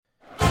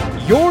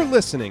You're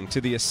listening to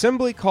the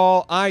Assembly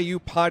Call IU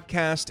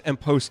podcast and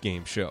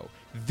postgame show,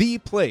 the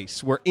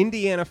place where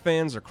Indiana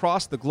fans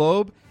across the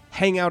globe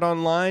hang out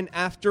online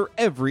after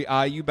every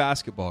IU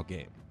basketball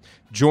game.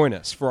 Join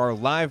us for our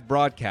live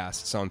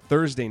broadcasts on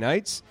Thursday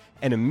nights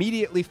and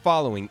immediately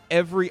following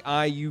every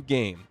IU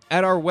game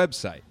at our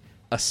website,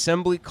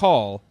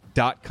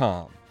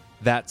 assemblycall.com.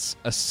 That's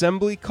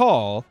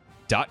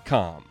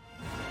assemblycall.com.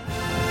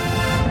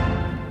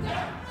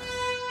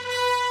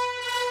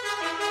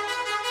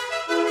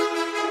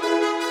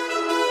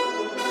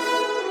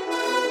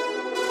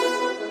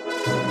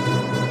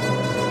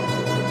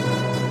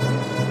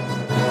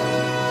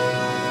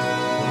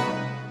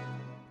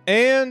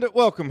 And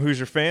welcome,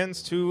 Hoosier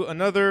fans, to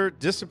another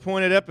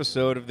disappointed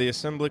episode of the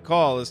Assembly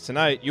Call. As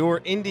tonight, your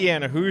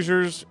Indiana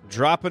Hoosiers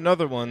drop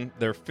another one,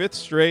 their fifth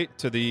straight,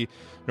 to the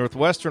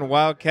Northwestern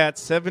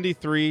Wildcats,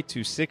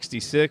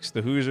 73-66.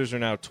 The Hoosiers are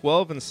now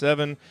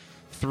 12-7,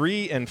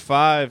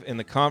 3-5 in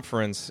the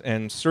conference,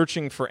 and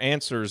searching for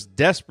answers,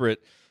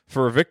 desperate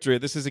for a victory.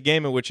 This is a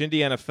game in which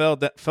Indiana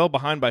fell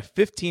behind by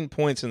 15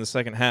 points in the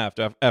second half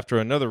after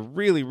another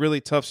really, really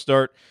tough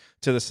start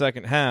to the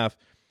second half.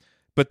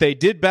 But they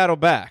did battle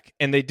back,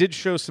 and they did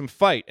show some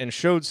fight and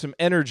showed some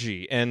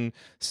energy and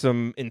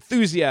some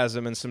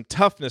enthusiasm and some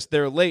toughness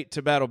there late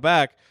to battle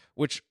back,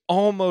 which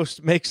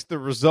almost makes the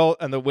result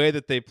and the way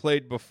that they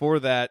played before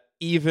that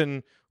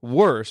even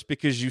worse,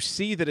 because you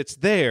see that it's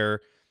there,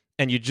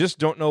 and you just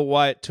don't know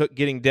why it took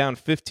getting down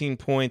 15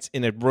 points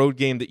in a road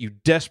game that you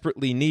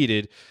desperately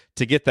needed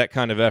to get that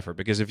kind of effort.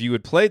 Because if you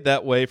had played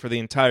that way for the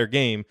entire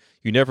game,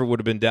 you never would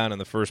have been down in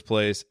the first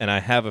place, and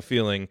I have a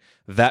feeling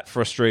that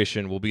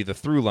frustration will be the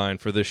through line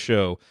for this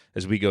show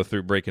as we go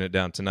through breaking it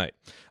down tonight.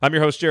 I'm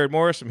your host, Jared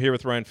Morris. I'm here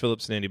with Ryan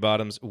Phillips and Andy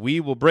Bottoms.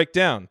 We will break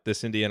down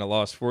this Indiana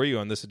loss for you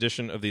on this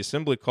edition of the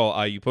Assembly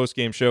Call IU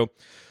postgame show.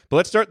 But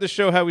let's start this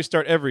show how we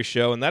start every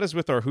show, and that is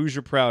with our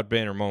Hoosier Proud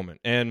banner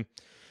moment. And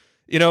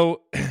you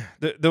know,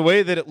 the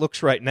way that it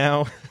looks right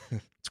now,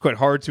 it's quite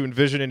hard to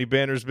envision any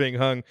banners being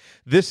hung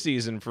this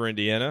season for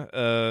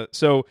Indiana.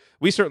 So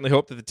we certainly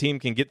hope that the team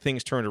can get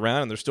things turned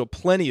around, and there's still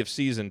plenty of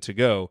season to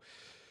go.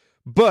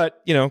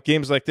 But, you know,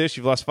 games like this,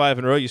 you've lost 5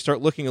 in a row, you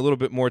start looking a little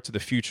bit more to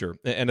the future.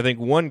 And I think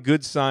one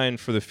good sign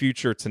for the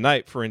future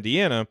tonight for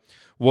Indiana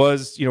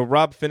was, you know,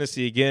 Rob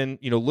Phinisee again,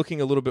 you know,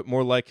 looking a little bit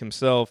more like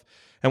himself.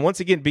 And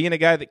once again, being a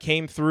guy that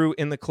came through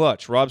in the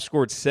clutch. Rob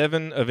scored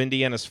 7 of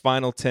Indiana's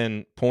final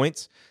 10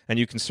 points, and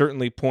you can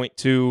certainly point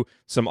to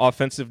some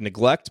offensive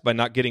neglect by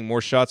not getting more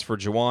shots for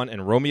Juwan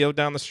and Romeo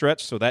down the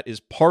stretch, so that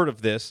is part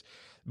of this.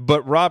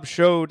 But Rob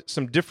showed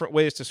some different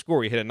ways to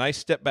score. He hit a nice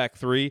step-back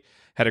three,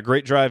 had a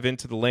great drive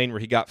into the lane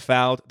where he got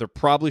fouled. There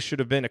probably should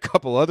have been a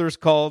couple others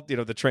called. You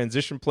know, the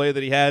transition play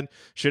that he had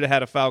should have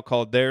had a foul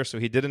called there, so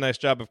he did a nice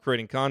job of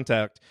creating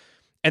contact.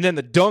 And then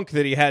the dunk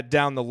that he had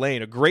down the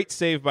lane, a great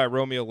save by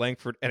Romeo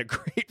Langford and a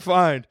great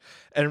find.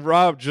 And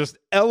Rob just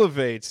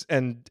elevates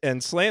and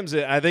slams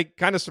it. I think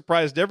kind of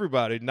surprised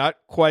everybody. Not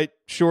quite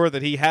sure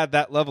that he had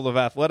that level of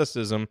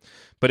athleticism,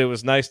 but it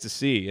was nice to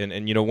see.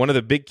 And you know, one of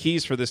the big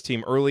keys for this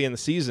team early in the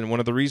season,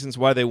 one of the reasons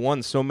why they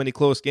won so many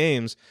close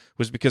games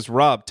was because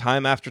Rob,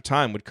 time after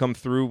time, would come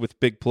through with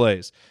big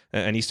plays.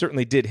 And he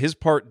certainly did his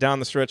part down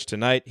the stretch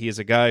tonight. He is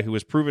a guy who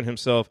has proven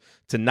himself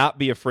to not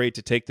be afraid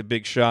to take the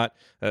big shot,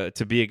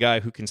 to be a guy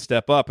who can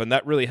step up. And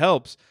that really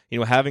helps, you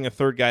know, having a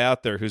third guy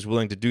out there who's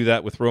willing to do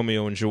that with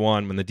Romeo and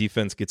Juwan when the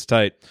defense gets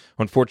tight.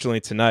 Unfortunately,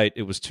 tonight,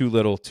 it was too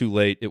little, too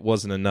late. It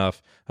wasn't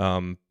enough,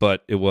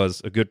 but it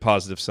was a good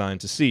positive sign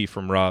to see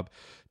from Rob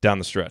down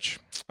the stretch.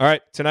 All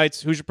right,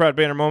 tonight's Hoosier Proud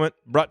banner moment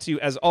brought to you,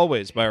 as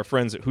always, by our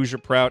friends at Hoosier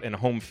Proud and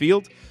Home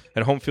Field.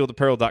 At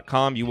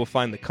homefieldapparel.com, you will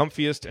find the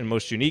comfiest and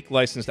most unique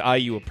licensed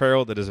IU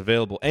apparel that is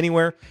available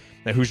anywhere.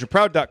 At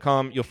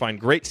HoosierProud.com, you'll find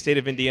great State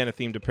of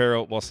Indiana-themed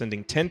apparel while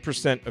sending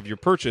 10% of your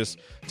purchase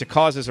to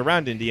causes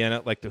around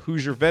Indiana like the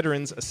Hoosier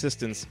Veterans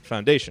Assistance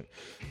Foundation.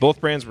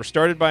 Both brands were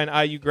started by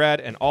an IU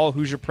grad, and all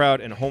Hoosier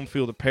Proud and Home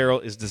Field apparel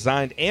is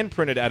designed and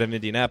printed out of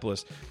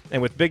Indianapolis.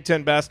 And with Big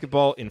Ten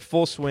basketball in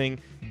full swing,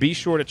 be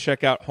sure to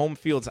check out Home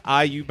Field's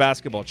IU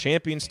Basketball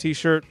Champions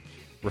t-shirt.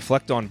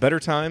 Reflect on better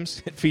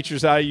times. It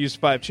features IU's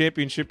 5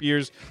 championship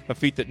years, a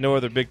feat that no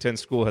other Big Ten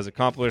school has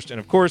accomplished. And,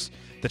 of course,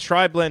 the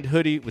Tri-Blend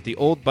hoodie with the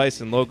Old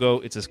Bison logo.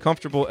 It's as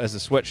comfortable as a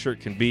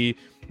sweatshirt can be.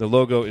 The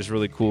logo is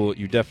really cool.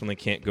 You definitely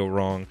can't go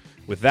wrong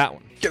with that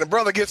one. Can a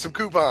brother get some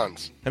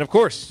coupons? And, of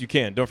course, you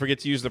can. Don't forget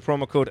to use the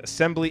promo code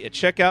ASSEMBLY at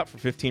checkout for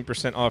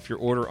 15% off your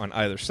order on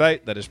either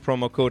site. That is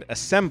promo code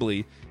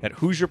ASSEMBLY at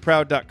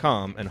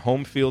HoosierProud.com and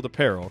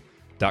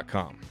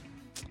HomeFieldApparel.com.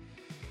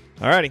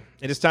 Alrighty,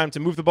 it is time to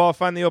move the ball,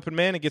 find the open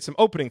man, and get some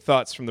opening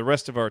thoughts from the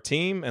rest of our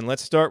team. And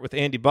let's start with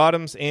Andy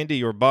Bottoms. Andy,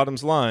 your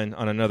Bottoms line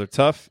on another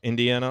tough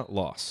Indiana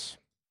loss.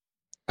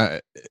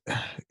 The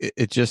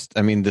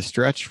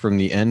stretch from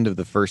the end of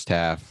the first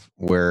half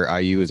where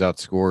IU was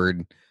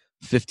outscored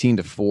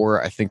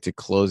 15-4, I think, to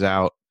close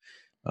out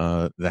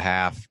the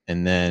half.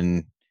 And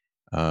then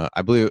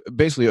I believe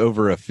basically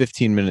over a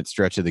 15-minute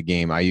stretch of the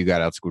game, IU got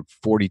outscored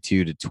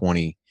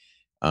 42-20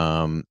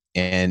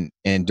 And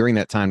during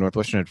that time,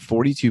 Northwestern had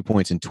 42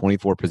 points in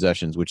 24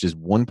 possessions, which is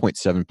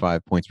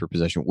 1.75 points per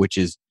possession, which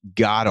is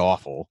god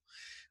awful.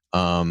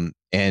 And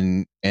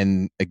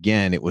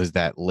again, it was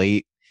that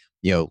late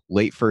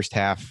first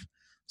half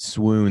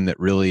swoon that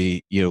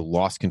really,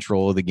 lost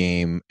control of the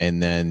game,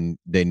 and then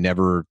they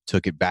never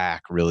took it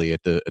back really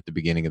at the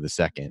beginning of the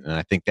second. And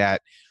I think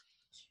that,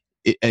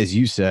 as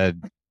you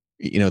said,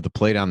 the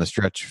play down the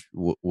stretch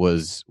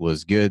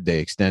was good. They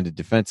extended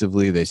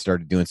defensively. They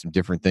started doing some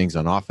different things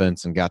on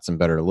offense and got some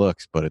better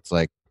looks. But it's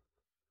like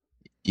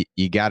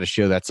you got to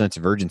show that sense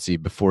of urgency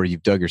before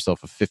you've dug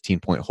yourself a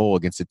 15-point hole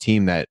against a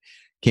team that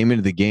came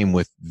into the game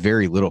with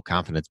very little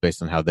confidence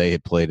based on how they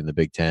had played in the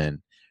Big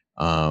Ten.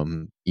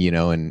 And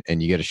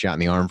you get a shot in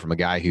the arm from a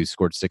guy who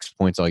scored 6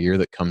 points all year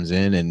that comes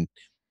in and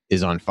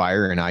is on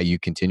fire, and IU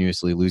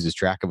continuously loses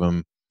track of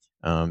him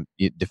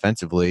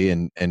defensively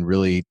and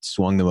really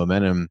swung the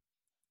momentum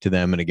to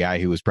them, and a guy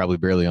who was probably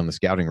barely on the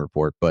scouting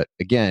report. But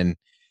again,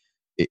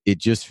 it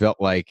just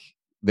felt like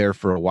there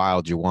for a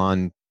while,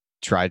 Juwan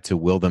tried to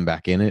will them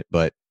back in it,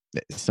 but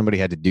somebody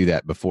had to do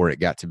that before it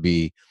got to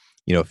be,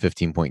 a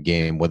 15-point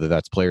game, whether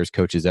that's players,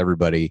 coaches,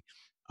 everybody.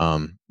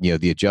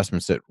 The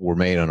adjustments that were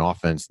made on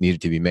offense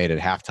needed to be made at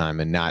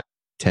halftime and not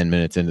 10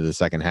 minutes into the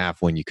second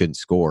half when you couldn't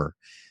score.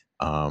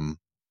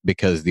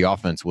 Because the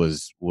offense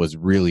was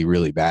really,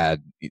 really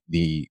bad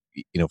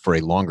for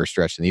a longer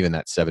stretch than even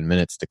that 7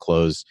 minutes to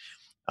close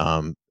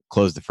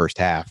the first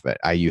half. But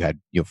IU had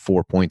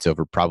 4 points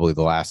over probably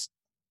the last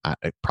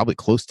probably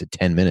close to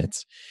 10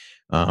 minutes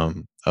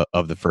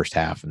of the first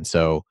half. And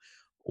so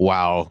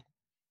while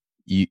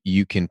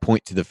you can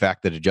point to the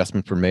fact that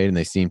adjustments were made and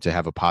they seem to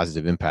have a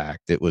positive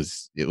impact, it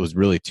was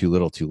really too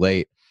little too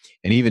late.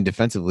 And even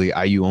defensively,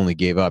 IU only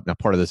gave up. Now,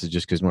 part of this is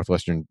just because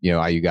Northwestern,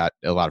 IU got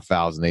a lot of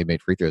fouls and they made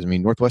free throws. I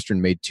mean,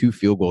 Northwestern made 2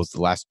 field goals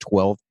the last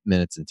 12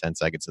 minutes and 10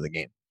 seconds of the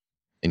game,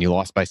 and you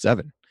lost by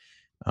 7.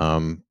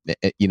 So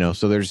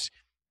there's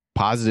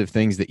positive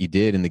things that you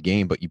did in the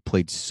game, but you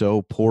played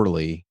so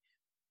poorly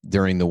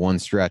during the one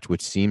stretch,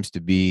 which seems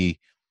to be,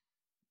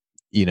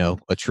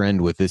 a trend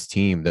with this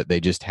team, that they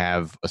just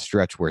have a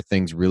stretch where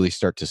things really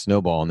start to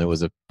snowball. And there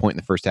was a point in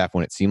the first half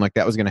when it seemed like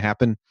that was going to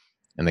happen,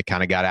 and they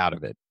kind of got out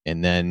of it.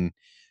 And then,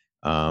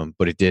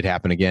 but it did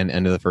happen again,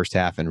 end of the first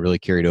half, and really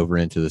carried over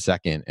into the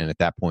second. And at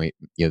that point,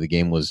 the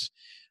game was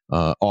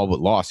all but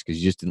lost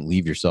because you just didn't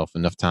leave yourself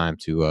enough time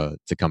to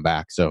come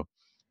back. So,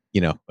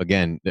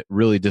 again,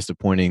 really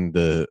disappointing,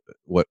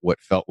 what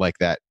felt like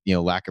that,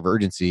 lack of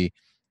urgency.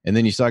 And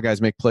then you saw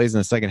guys make plays in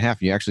the second half.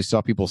 And you actually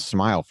saw people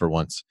smile for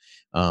once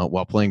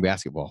while playing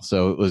basketball.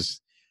 So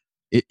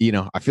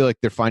I feel like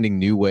they're finding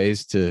new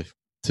ways to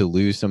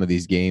lose some of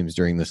these games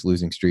during this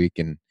losing streak,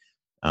 and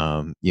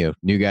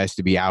new guys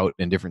to be out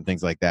and different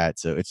things like that.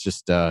 So it's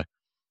just, not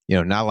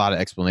a lot of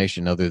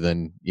explanation other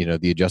than,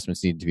 the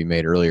adjustments need to be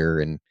made earlier.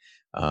 And,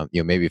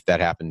 maybe if that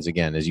happens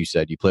again, as you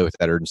said, you play with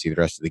that urgency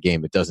the rest of the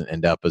game, it doesn't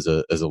end up as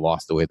a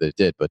loss the way that it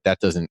did. But that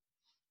doesn't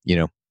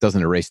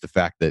erase the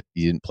fact that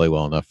you didn't play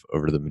well enough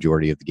over the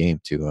majority of the game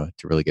to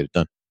really get it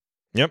done.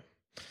 Yep.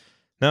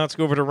 Now let's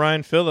go over to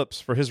Ryan Phillips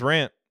for his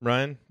rant.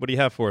 Ryan, what do you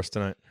have for us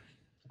tonight?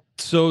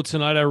 So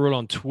tonight I wrote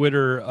on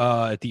Twitter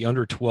at the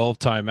under 12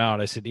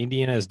 timeout, I said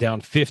Indiana is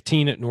down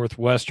 15 at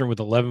Northwestern with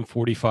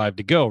 11:45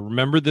 to go.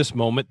 Remember this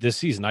moment this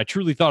season. I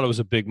truly thought it was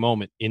a big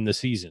moment in the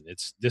season.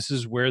 This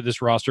is where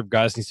this roster of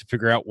guys needs to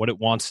figure out what it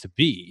wants to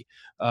be.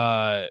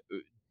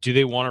 Do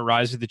they want to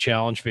rise to the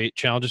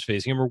challenges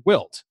facing them, or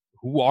wilt?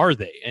 Who are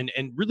they? And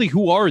really,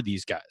 who are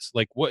these guys?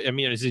 Like, what? I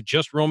mean, is it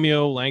just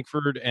Romeo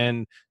Langford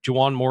and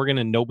Juwan Morgan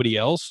and nobody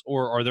else?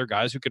 Or are there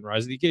guys who can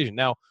rise to the occasion?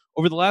 Now,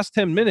 over the last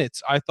 10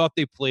 minutes, I thought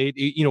they played,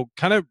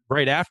 kind of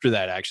right after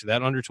that, actually,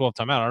 that under 12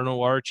 timeout. I don't know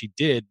what Archie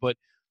did, but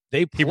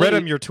they played. He read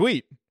him your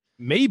tweet.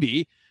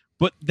 Maybe,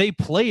 but they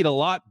played a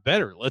lot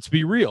better. Let's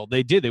be real.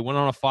 They did. They went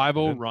on a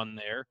 5-0 run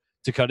there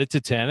to cut it to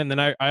 10. And then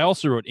I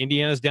also wrote,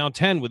 Indiana's down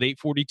 10 with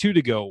 8:42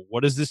 to go.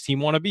 What does this team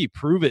want to be?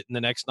 Prove it in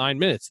the next 9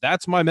 minutes.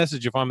 That's my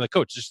message if I'm the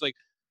coach. Just like,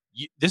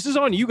 this is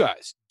on you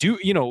guys. You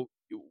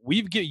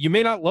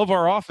may not love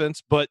our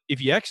offense, but if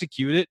you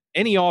execute it,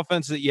 any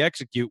offense that you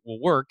execute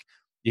will work.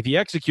 If you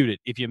execute it,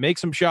 if you make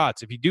some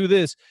shots, if you do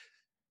this,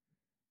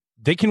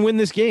 they can win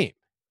this game.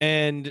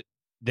 And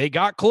they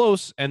got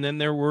close, and then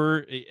there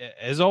were,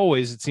 as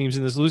always, it seems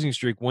in this losing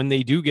streak, when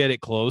they do get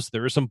it close,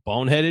 there are some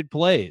boneheaded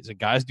plays, and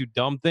guys do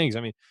dumb things.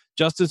 I mean,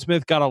 Justin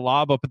Smith got a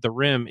lob up at the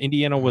rim.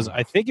 Indiana was,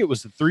 I think it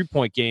was the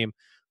 3-point game.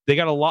 They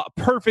got a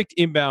perfect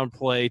inbound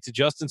play to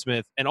Justin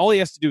Smith, and all he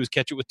has to do is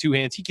catch it with 2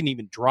 hands. He can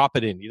even drop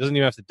it in. He doesn't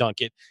even have to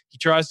dunk it. He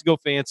tries to go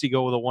fancy,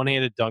 go with a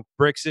one-handed dunk,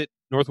 bricks it.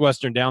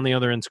 Northwestern down the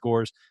other end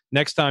scores.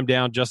 Next time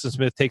down, Justin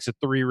Smith takes a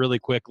 3 really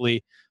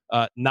quickly.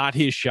 Not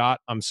his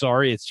shot. I'm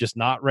sorry. It's just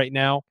not right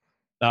now.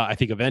 I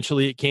think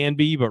eventually it can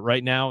be, but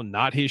right now,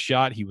 not his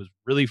shot. He was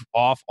really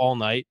off all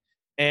night.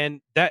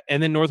 And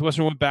then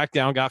Northwestern went back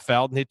down, got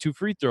fouled, and hit 2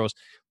 free throws.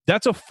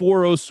 That's a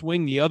 4-0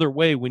 swing the other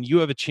way when you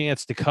have a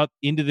chance to cut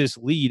into this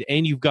lead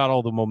and you've got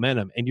all the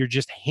momentum and you're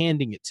just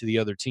handing it to the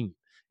other team.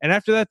 And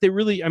after that, they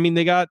really, I mean,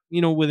 they got,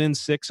 within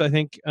 6, I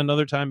think,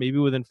 another time, maybe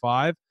within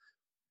 5.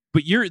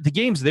 But the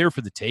game's there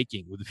for the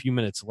taking with a few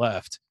minutes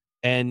left.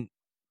 And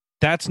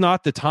that's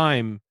not the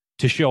time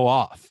to show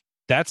off.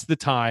 That's the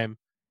time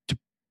to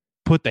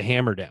put the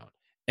hammer down.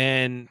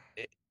 And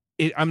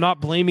I'm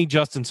not blaming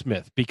Justin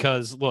Smith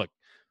because, look,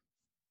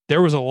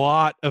 there was a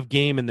lot of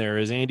game in there,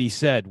 as Andy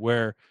said,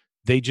 where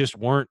they just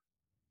weren't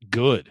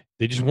good.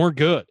 They just weren't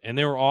good, and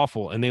they were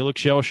awful, and they looked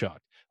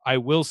shell-shocked. I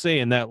will say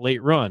in that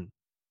late run,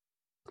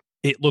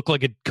 it looked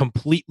like a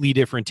completely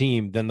different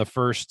team than the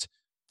first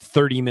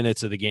 30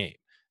 minutes of the game.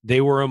 They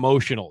were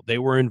emotional. They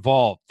were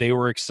involved. They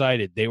were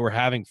excited. They were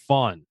having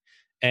fun.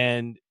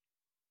 And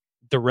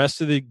the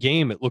rest of the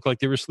game, it looked like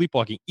they were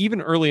sleepwalking,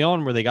 even early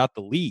on where they got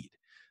the lead.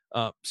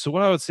 So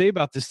what I would say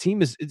about this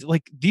team is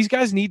like these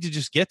guys need to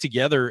just get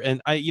together.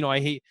 And I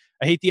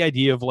hate the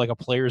idea of like a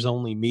players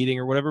only meeting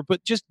or whatever,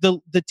 but just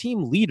the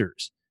team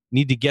leaders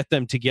need to get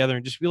them together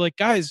and just be like,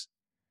 guys,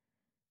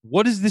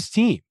 what is this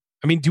team?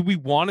 I mean, do we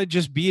want to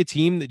just be a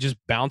team that just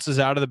bounces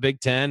out of the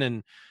Big Ten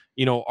and,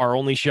 our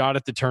only shot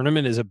at the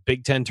tournament is a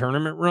Big Ten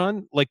tournament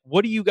run? Like,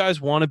 what do you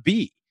guys want to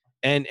be?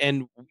 And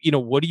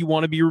what do you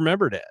want to be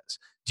remembered as?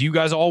 Do you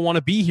guys all want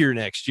to be here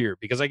next year?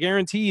 Because I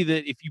guarantee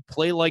that if you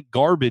play like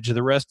garbage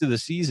the rest of the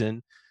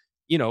season,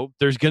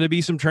 there's going to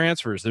be some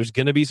transfers. There's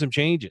going to be some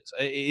changes.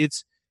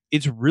 It's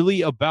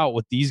really about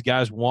what these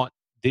guys want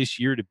this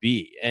year to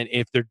be. And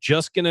if they're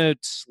just going to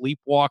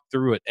sleepwalk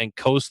through it and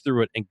coast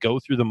through it and go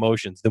through the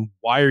motions, then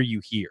why are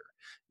you here?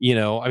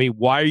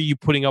 Why are you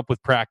putting up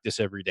with practice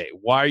every day?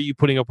 Why are you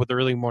putting up with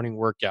early morning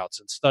workouts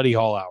and study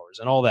hall hours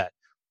and all that?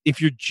 If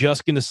you're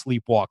just going to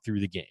sleepwalk through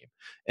the game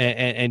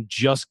and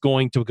just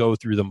going to go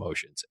through the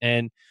motions.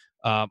 And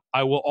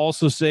I will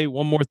also say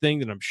one more thing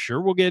that I'm sure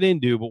we'll get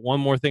into, but one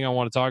more thing I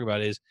want to talk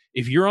about is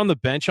if you're on the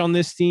bench on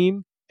this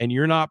team and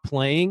you're not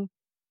playing,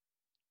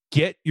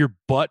 get your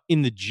butt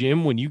in the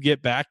gym when you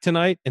get back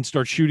tonight and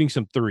start shooting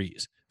some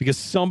threes, because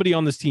somebody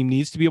on this team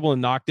needs to be able to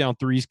knock down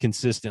threes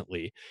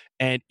consistently.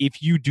 And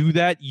if you do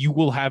that, you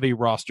will have a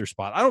roster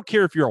spot. I don't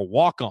care if you're a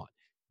walk-on.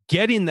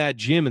 Get in that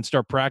gym and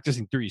start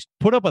practicing threes.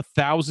 Put up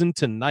 1,000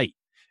 tonight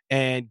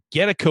and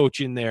get a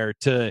coach in there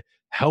to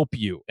help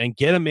you and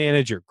get a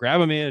manager, grab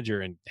a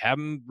manager and have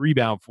them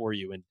rebound for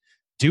you and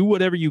do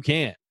whatever you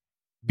can,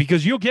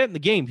 because you'll get in the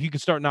game if you can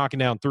start knocking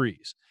down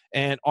threes.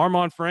 And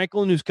Armand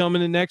Franklin, who's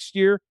coming in next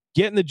year,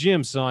 get in the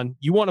gym, son.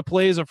 You want to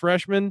play as a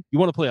freshman? You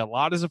want to play a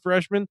lot as a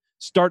freshman?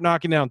 Start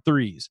knocking down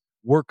threes.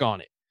 Work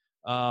on it.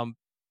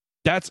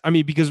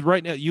 Because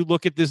right now you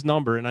look at this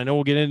number, and I know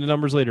we'll get into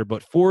numbers later,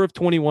 but 4 of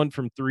 21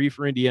 from 3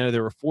 for Indiana.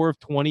 There were 4 of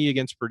 20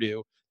 against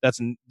Purdue.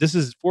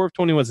 4 of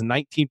 21 is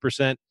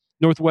 19%.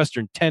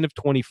 Northwestern, 10 of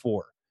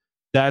 24.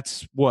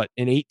 That's what,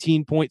 an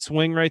 18-point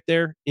swing right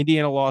there?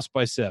 Indiana lost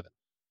by 7.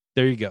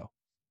 There you go.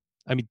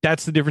 I mean,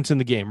 that's the difference in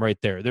the game right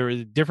there. There are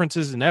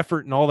differences in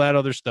effort and all that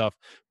other stuff,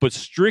 but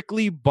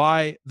strictly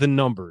by the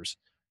numbers,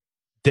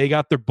 they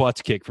got their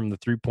butts kicked from the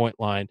 3-point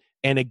line.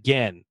 And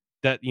again,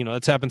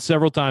 that's happened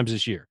several times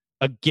this year.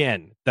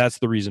 Again, that's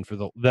the reason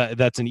for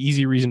that's an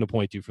easy reason to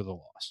point to for the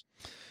loss.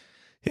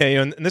 Yeah,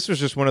 and this was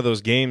just one of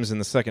those games in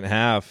the second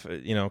half,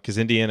 because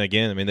Indiana,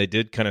 again, I mean, they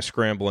did kind of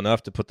scramble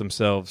enough to put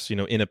themselves,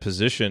 in a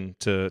position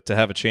to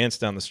have a chance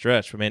down the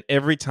stretch. But, man,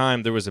 every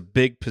time there was a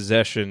big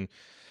possession,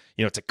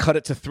 to cut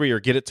it to 3 or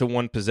get it to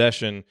 1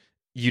 possession,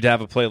 you'd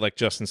have a play like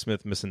Justin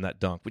Smith missing that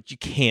dunk, which you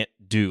can't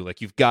do. Like,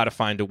 you've got to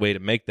find a way to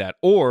make that.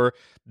 Or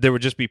there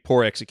would just be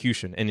poor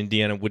execution, and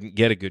Indiana wouldn't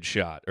get a good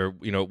shot, or,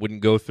 it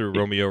wouldn't go through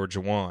Romeo or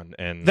Jawan.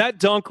 And that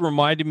dunk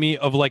reminded me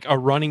of, like, a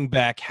running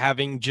back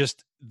having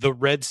just the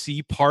Red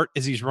Sea part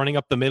as he's running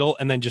up the middle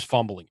and then just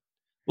fumbling.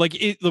 Like,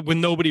 with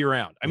nobody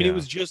around. I mean, It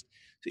was just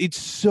 – it's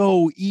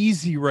so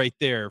easy right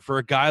there for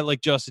a guy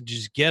like Justin to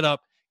just get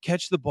up,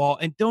 catch the ball,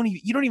 and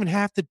you don't even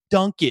have to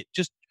dunk it.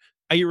 Just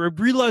I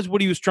realized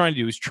what he was trying to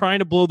do. He was trying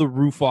to blow the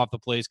roof off the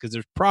place, because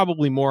there's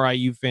probably more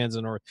IU fans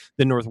than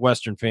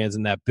Northwestern fans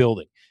in that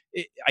building.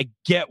 I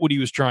get what he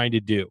was trying to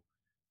do,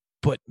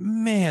 but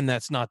man,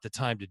 that's not the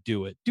time to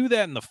do it. Do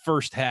that in the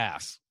first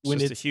half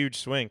when it's a huge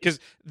swing, because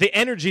the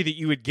energy that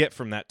you would get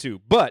from that too.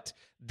 But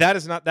that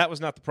was not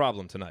the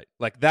problem tonight.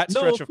 Like that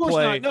stretch of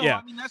play. Not. No, yeah,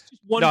 I mean that's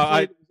just one.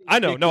 Play I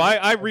know. No,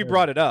 I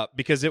re-brought it up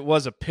because it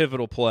was a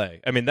pivotal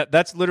play. I mean,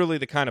 that's literally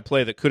the kind of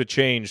play that could have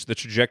changed the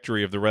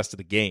trajectory of the rest of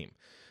the game.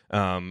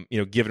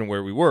 Given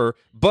where we were.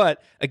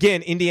 But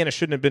again, Indiana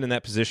shouldn't have been in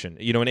that position.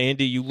 And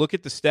Andy, you look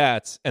at the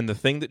stats, and the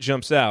thing that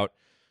jumps out: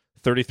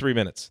 33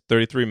 minutes,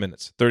 33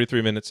 minutes,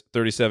 33 minutes,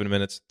 37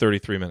 minutes,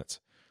 33 minutes.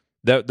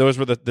 Those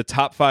were the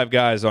top 5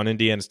 guys on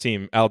Indiana's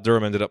team. Al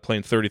Durham ended up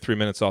playing 33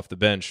 minutes off the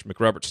bench.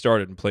 McRoberts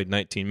started and played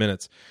 19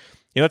 minutes.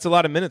 That's a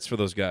lot of minutes for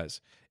those guys.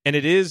 And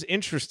it is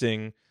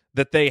interesting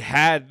that they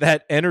had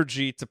that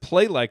energy to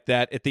play like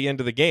that at the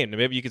end of the game. Now,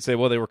 maybe you could say,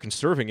 well, they were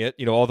conserving it,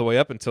 all the way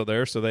up until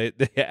there, so they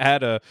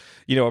had a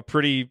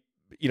pretty,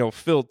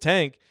 filled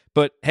tank.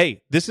 But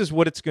hey, this is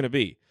what it's going to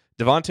be.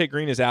 Devontae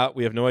Green is out.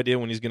 We have no idea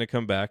when he's going to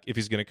come back, if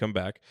he's going to come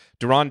back.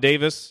 Deron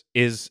Davis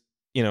is,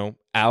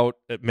 out.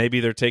 Maybe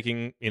they're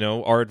taking,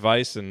 our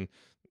advice and,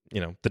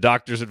 the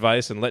doctor's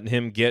advice and letting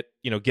him get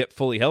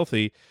fully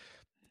healthy,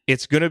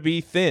 it's going to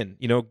be thin.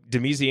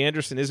 Demezy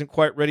Anderson isn't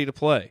quite ready to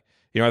play.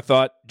 I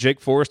thought Jake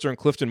Forrester and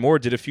Clifton Moore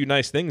did a few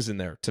nice things in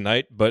there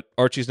tonight, but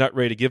Archie's not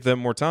ready to give them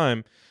more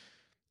time.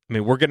 I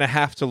mean, we're going to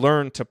have to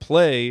learn to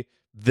play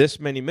this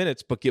many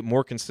minutes, but get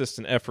more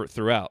consistent effort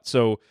throughout.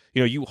 So,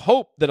 you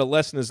hope that a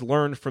lesson is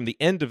learned from the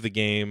end of the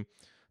game,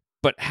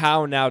 but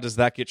how now does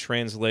that get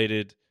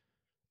translated?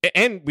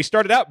 And we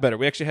started out better.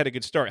 We actually had a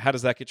good start. How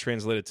does that get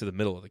translated to the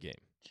middle of the game?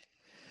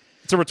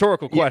 It's a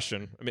rhetorical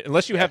question. I mean,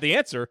 unless you have the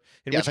answer,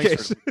 in which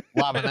case,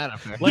 lobbing that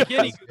up there. Like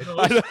any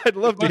I'd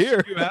love to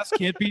hear. You ask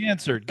can't be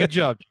answered. Good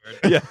job,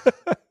 Jared.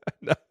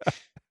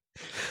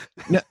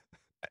 Yeah.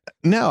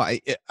 No,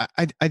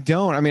 I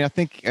don't. I mean, I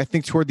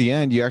think toward the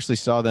end, you actually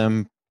saw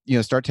them,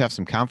 start to have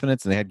some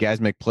confidence, and they had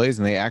guys make plays,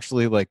 and they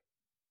actually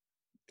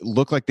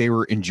looked like they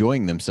were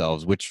enjoying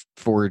themselves. Which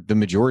for the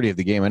majority of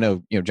the game, I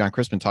know, John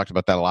Crispin talked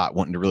about that a lot,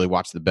 wanting to really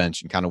watch the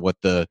bench and kind of what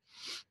the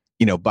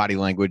body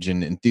language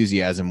and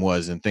enthusiasm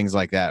was and things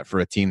like that for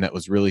a team that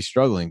was really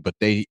struggling. But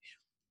they,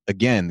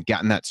 again,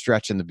 got in that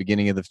stretch in the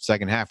beginning of the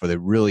second half where they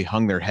really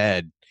hung their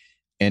head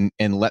and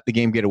let the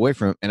game get away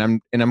from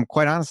them. And I'm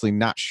quite honestly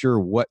not sure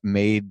what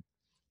made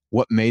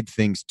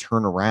things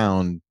turn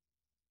around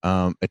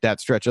at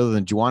that stretch, other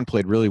than Juwan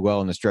played really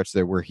well in the stretch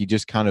there where he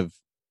just kind of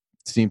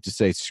seemed to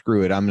say,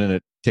 screw it, I'm going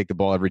to take the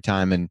ball every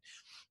time and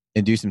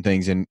do some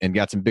things and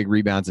got some big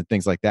rebounds and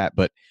things like that.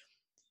 But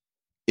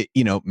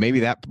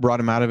maybe that brought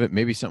him out of it.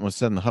 Maybe something was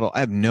said in the huddle. I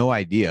have no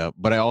idea.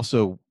 But I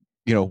also,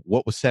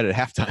 what was said at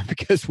halftime,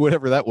 because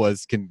whatever that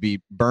was can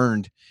be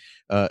burned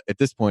at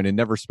this point and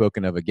never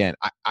spoken of again.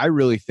 I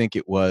really think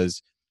it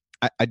was,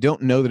 I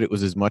don't know that it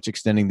was as much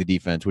extending the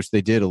defense, which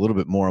they did a little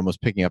bit more,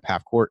 almost picking up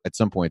half court at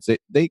some points.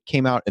 They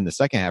came out in the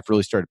second half,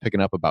 really started picking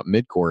up about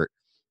midcourt,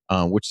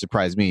 which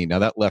surprised me. Now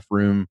that left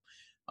room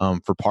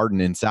for Pardon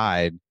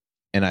inside.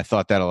 And I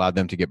thought that allowed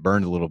them to get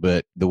burned a little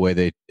bit, the way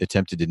they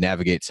attempted to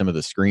navigate some of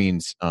the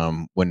screens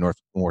when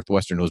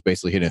Northwestern was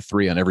basically hitting a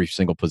three on every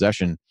single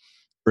possession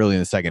early in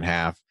the second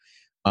half.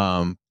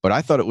 But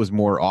I thought it was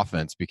more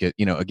offense because,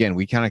 again,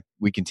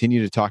 we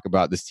continue to talk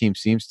about this team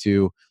seems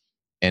to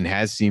and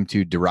has seemed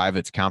to derive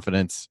its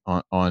confidence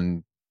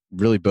on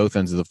really both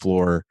ends of the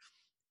floor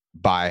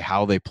by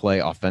how they play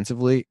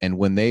offensively. And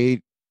when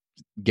they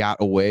got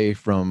away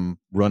from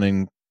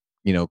running,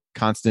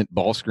 constant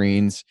ball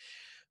screens,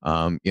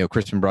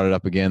 Crispin brought it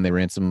up again. They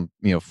ran some,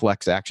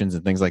 flex actions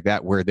and things like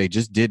that, where they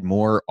just did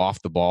more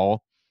off the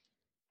ball.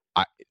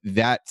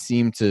 That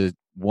seemed to,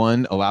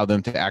 one, allow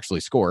them to actually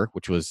score,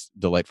 which was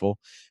delightful.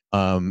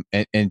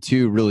 And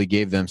two, really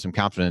gave them some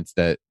confidence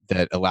that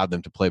allowed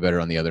them to play better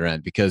on the other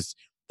end, because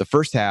the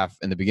first half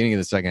and the beginning of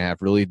the second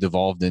half really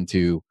devolved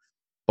into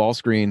ball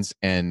screens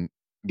and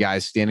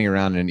guys standing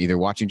around and either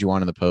watching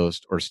Juwan in the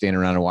post or standing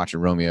around and watching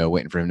Romeo,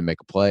 waiting for him to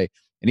make a play.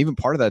 And even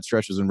part of that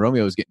stretch was when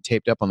Romeo was getting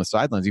taped up on the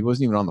sidelines. He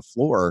wasn't even on the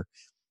floor.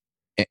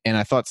 And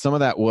I thought some of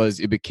that was,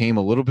 it became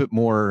a little bit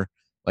more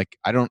like,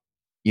 I don't,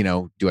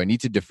 do I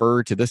need to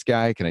defer to this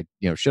guy? Can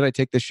I, should I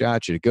take this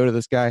shot? Should it go to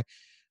this guy?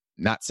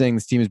 Not saying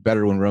this team is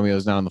better when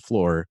Romeo's not on the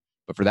floor,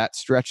 but for that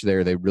stretch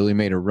there, they really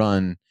made a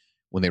run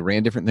when they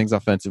ran different things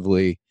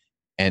offensively.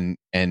 And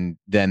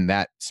then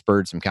that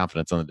spurred some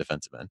confidence on the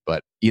defensive end.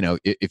 But,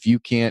 if you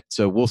can't,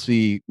 so we'll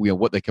see,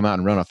 what they come out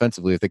and run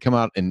offensively. If they come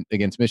out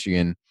against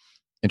Michigan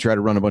and try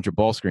to run a bunch of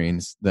ball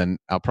screens, then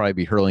I'll probably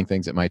be hurling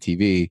things at my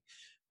TV.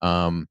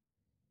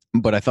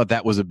 But I thought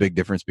that was a big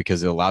difference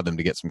because it allowed them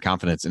to get some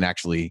confidence and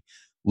actually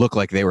look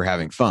like they were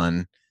having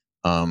fun.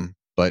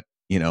 But,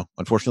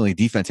 unfortunately,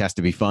 defense has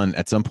to be fun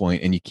at some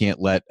point, and you can't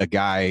let a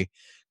guy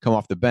come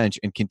off the bench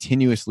and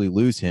continuously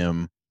lose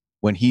him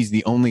when he's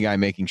the only guy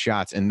making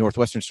shots, and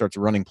Northwestern starts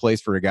running plays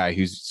for a guy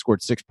who's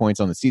scored 6 points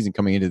on the season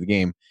coming into the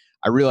game.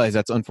 I realize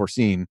that's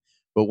unforeseen,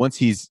 but once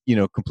he's,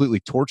 completely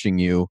torching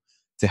you,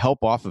 to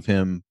help off of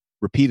him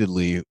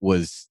repeatedly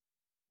was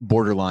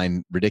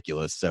borderline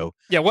ridiculous. So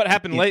yeah, what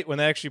happened late when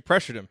they actually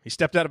pressured him? He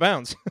stepped out of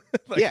bounds.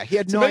 He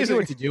had no idea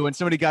what to do, and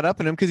somebody got up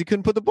on him because he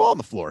couldn't put the ball on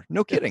the floor.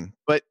 No kidding.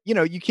 But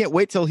you can't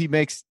wait till he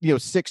makes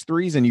 6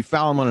 threes and you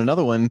foul him on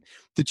another one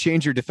to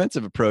change your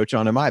defensive approach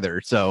on him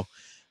either. So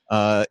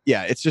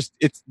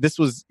this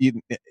is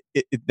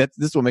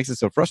what makes it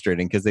so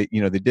frustrating, because they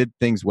did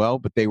things well,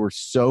 but they were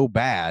so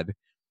bad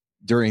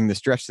during the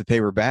stretch that they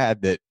were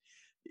bad that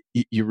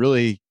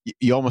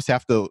you almost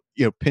have to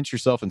pinch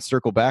yourself and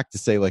circle back to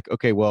say, like,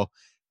 okay, well,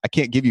 I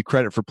can't give you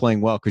credit for playing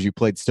well because you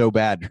played so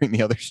bad during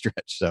the other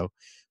stretch. So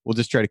we'll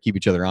just try to keep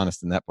each other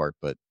honest in that part.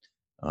 But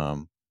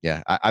I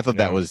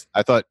thought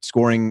I thought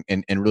scoring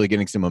and really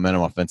getting some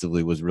momentum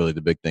offensively was really the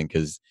big thing,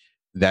 because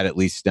that at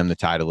least stemmed the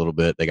tide a little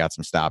bit. They got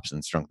some stops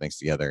and strung things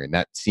together, and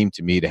that seemed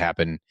to me to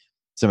happen.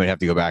 Somebody have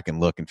to go back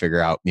and look and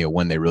figure out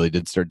when they really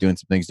did start doing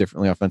some things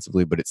differently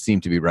offensively, but it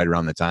seemed to be right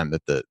around the time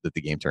that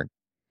the game turned.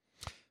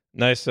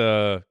 Nice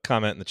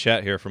comment in the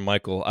chat here from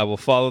Michael. I will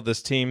follow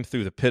this team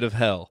through the pit of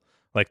hell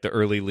like the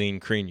early Lean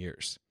Crean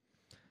years.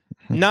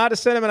 Not a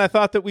sentiment I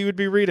thought that we would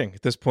be reading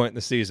at this point in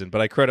the season, but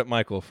I credit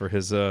Michael for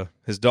his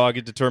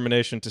dogged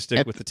determination to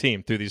stick with the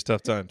team through these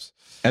tough times.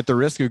 At the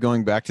risk of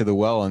going back to the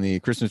well on the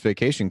Christmas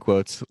vacation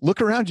quotes,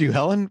 look around you,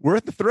 Helen. We're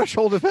at the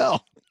threshold of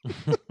hell.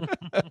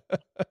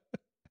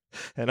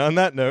 And on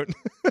that note,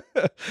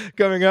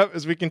 coming up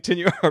as we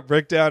continue our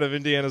breakdown of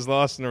Indiana's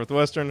loss to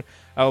Northwestern,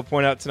 I will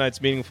point out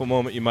tonight's meaningful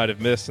moment you might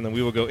have missed, and then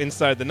we will go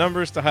inside the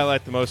numbers to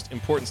highlight the most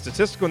important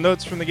statistical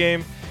notes from the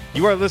game.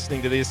 You are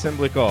listening to the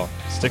Assembly Call.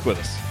 Stick with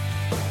us.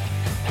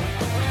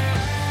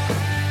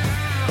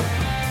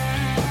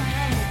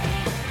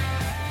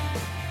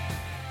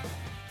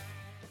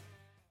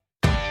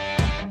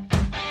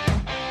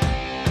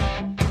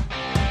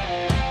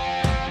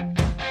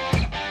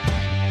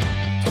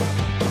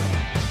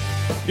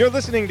 You're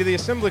listening to the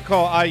Assembly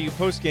Call IU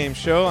postgame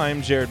show.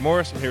 I'm Jared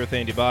Morris. I'm here with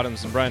Andy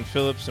Bottoms and Brian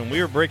Phillips, and we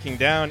are breaking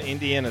down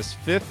Indiana's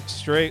fifth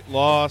straight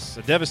loss,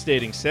 a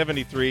devastating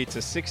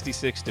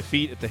 73-66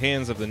 defeat at the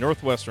hands of the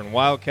Northwestern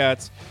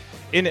Wildcats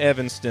in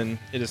Evanston.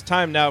 It is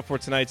time now for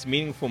tonight's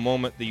meaningful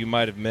moment that you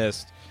might have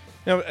missed.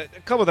 Now, a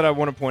couple that I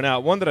want to point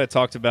out. One that I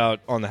talked about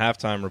on the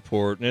halftime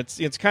report, and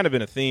it's kind of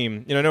been a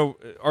theme. I know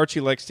Archie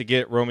likes to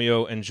get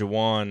Romeo and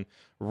Juwan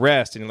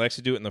rest, and he likes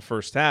to do it in the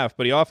first half,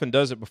 but he often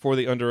does it before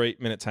the under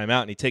 8-minute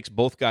timeout, and he takes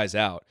both guys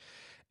out.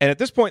 And at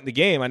this point in the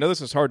game, I know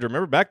this is hard to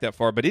remember back that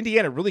far, but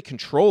Indiana really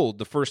controlled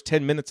the first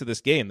 10 minutes of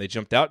this game. They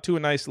jumped out to a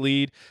nice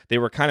lead. They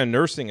were kind of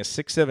nursing a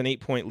 6, 7,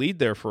 8-point lead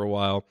there for a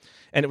while,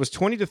 and it was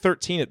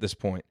 20-13 at this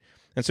point.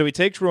 And so he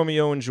takes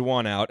Romeo and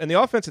Juwan out, and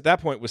the offense at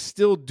that point was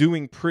still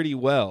doing pretty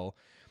well.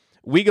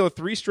 We go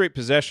 3 straight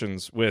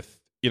possessions with,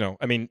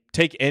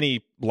 take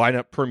any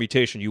lineup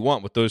permutation you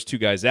want with those two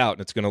guys out,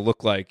 and it's going to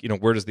look like,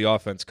 where does the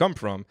offense come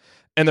from?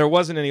 And there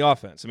wasn't any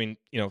offense.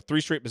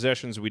 3 straight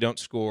possessions, we don't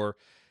score,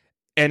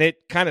 and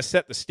it kind of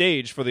set the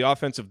stage for the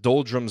offensive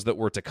doldrums that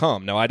were to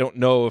come. Now, I don't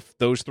know if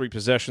those 3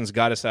 possessions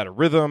got us out of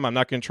rhythm. I'm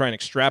not going to try and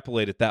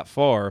extrapolate it that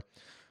far,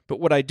 but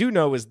what I do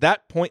know is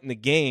that point in the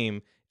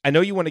game, I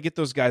know you want to get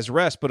those guys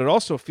rest, but it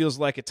also feels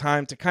like a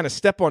time to kind of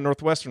step on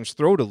Northwestern's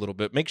throat a little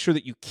bit, make sure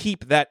that you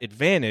keep that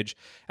advantage,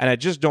 and I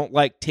just don't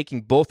like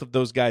taking both of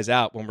those guys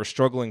out when we're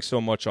struggling so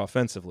much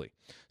offensively.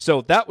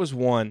 So that was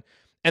one,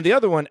 and the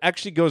other one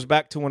actually goes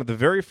back to one of the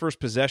very first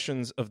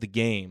possessions of the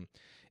game.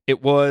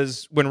 It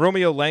was when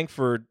Romeo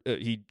Langford,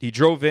 he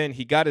drove in,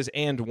 he got his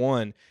and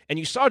one, and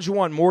you saw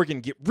Juwan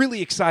Morgan get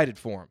really excited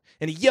for him,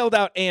 and he yelled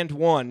out and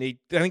one. He,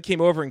 I think,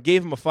 came over and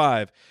gave him a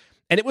 5.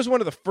 And it was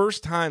one of the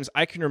first times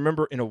I can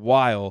remember in a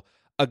while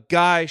a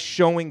guy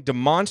showing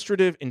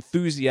demonstrative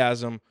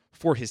enthusiasm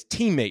for his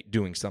teammate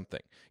doing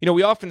something.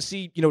 We often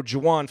see,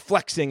 Juwan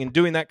flexing and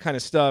doing that kind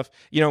of stuff.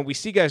 We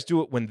see guys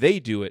do it when they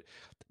do it.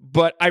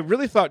 But I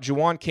really thought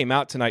Juwan came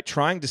out tonight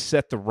trying to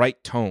set the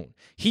right tone.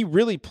 He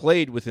really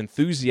played with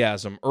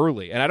enthusiasm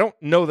early. And I don't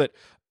know that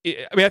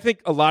I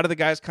think a lot of the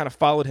guys kind of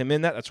followed him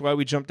in that. That's why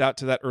we jumped out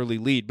to that early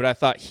lead. But I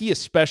thought he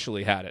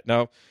especially had it.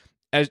 Now,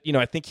 I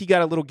think he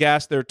got a little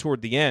gas there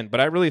toward the end,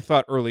 but I really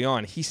thought early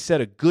on he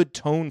set a good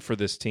tone for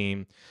this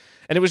team.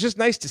 And it was just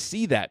nice to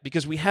see that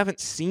because we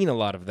haven't seen a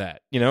lot of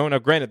that. Now,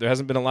 granted, there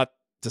hasn't been a lot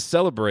to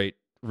celebrate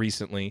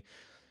recently,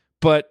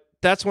 but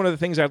that's one of the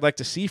things I'd like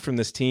to see from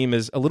this team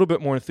is a little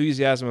bit more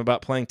enthusiasm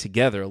about playing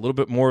together, a little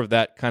bit more of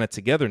that kind of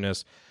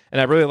togetherness.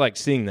 And I really like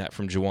seeing that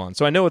from Juwan.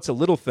 So I know it's a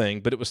little thing,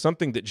 but it was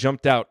something that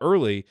jumped out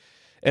early.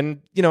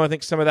 And, I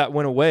think some of that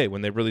went away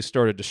when they really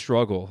started to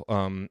struggle,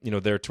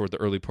 there toward the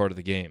early part of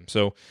the game.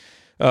 So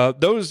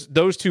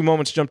those 2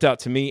 moments jumped out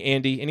to me.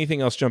 Andy,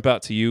 anything else jump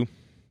out to you?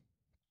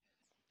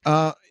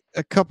 A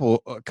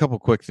couple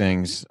quick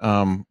things.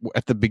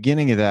 At the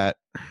beginning of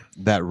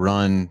that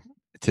run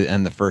to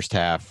end the first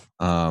half,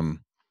 Al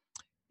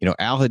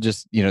had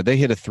just, they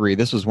hit a 3.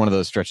 This was one of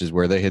those stretches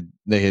where they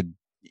had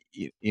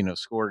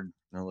scored,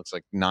 it looks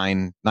like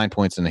nine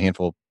points in a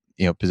handful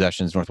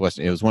possessions.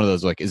 Northwestern, it was one of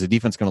those, like, is the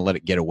defense going to let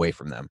it get away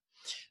from them?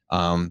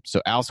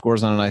 So Al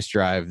scores on a nice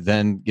drive,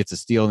 then gets a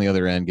steal on the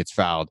other end, gets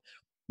fouled,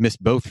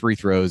 missed both free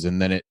throws,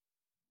 and then it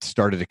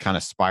started to kind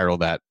of spiral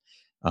that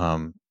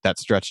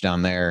stretch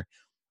down there.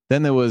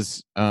 Then there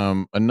was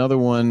another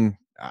one.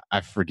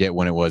 I forget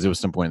when it was. It was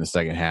some point in the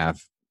second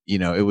half.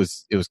 It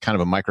was kind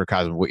of a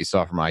microcosm of what you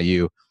saw from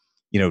IU.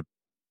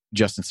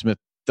 Justin Smith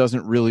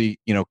doesn't really,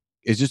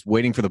 is just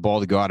waiting for the ball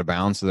to go out of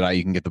bounds so that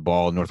IU can get the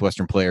ball.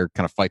 Northwestern player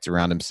kind of fights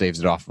around him, saves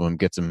it off of him,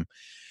 gets him,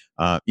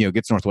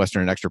 gets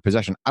Northwestern an extra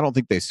possession. I don't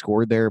think they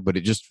scored there, but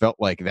it just felt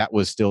like that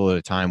was still at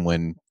a time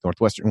when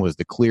Northwestern was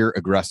the clear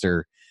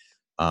aggressor,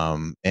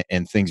 and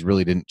things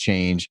really didn't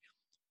change.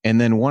 And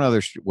then two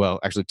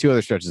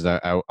other stretches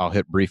I'll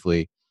hit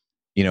briefly.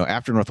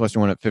 After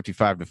Northwestern went up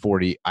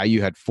 55-40,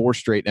 IU had 4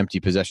 straight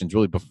empty possessions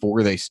really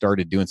before they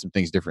started doing some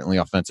things differently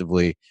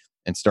offensively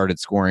and started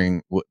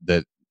scoring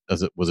that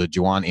was a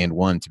Juwan and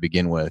one to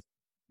begin with.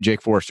 Jake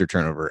Forrester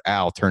turnover,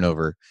 Al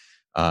turnover,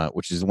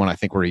 which is the one I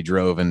think where he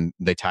drove and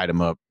they tied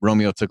him up.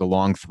 Romeo took a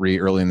long 3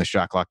 early in the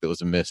shot clock that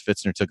was a miss.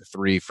 Fitzner took a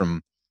 3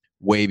 from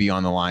way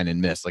beyond the line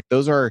and missed. Like,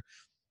 those are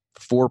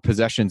 4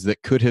 possessions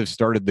that could have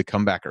started the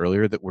comeback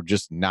earlier that were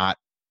just not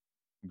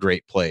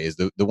great plays.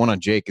 The one on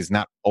Jake is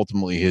not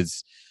ultimately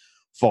his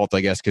fault,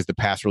 I guess, because the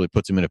pass really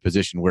puts him in a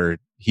position where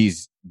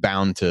he's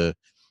bound to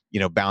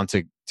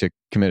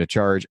commit a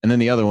charge. And then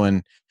the other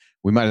one,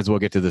 we might as well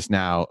get to this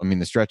now. I mean,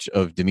 the stretch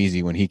of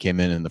Demezi when he came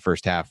in the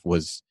first half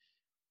was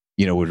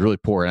really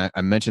poor. And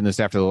I mentioned this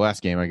after the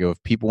last game. I go,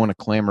 if people want to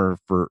clamor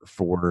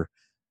for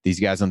these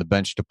guys on the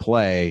bench to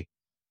play,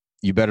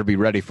 you better be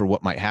ready for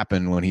what might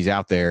happen when he's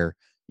out there.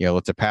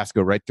 Lets a pass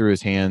go right through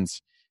his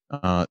hands.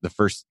 The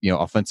first,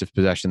 offensive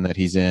possession that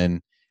he's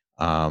in.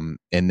 And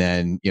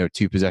then,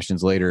 2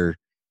 possessions later,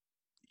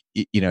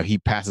 he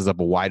passes up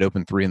a wide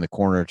open 3 in the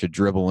corner to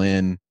dribble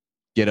in,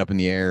 get up in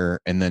the air,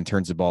 and then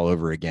turns the ball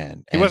over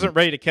again. He wasn't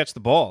ready to catch the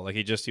ball. Like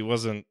he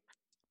wasn't.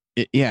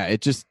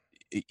 It just,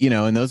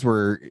 and those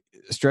were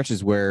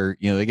stretches where,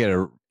 they get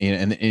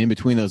and in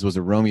between those was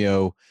a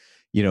Romeo,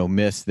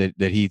 miss that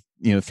he,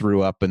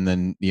 threw up, and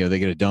then, they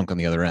get a dunk on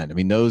the other end. I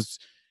mean, those,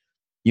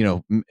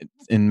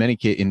 in many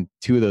cases, in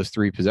 2 of those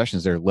 3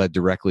 possessions, they're led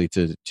directly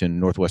to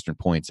Northwestern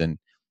points. And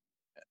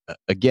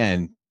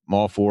again, I'm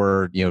all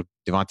for,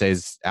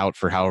 Devontae's out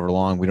for however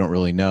long, we don't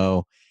really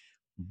know,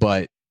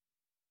 but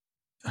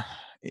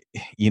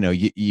you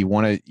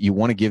want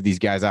to give these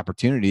guys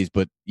opportunities,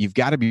 but you've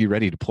got to be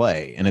ready to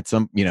play. And at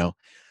some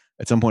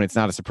point, it's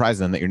not a surprise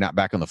then that you're not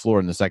back on the floor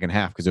in the second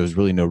half, because there was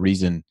really no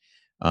reason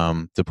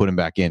to put him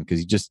back in, because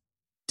he just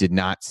did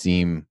not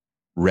seem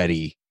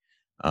ready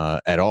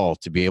at all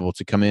to be able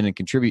to come in and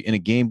contribute in a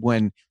game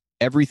when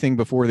everything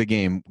before the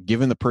game,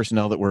 given the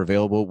personnel that were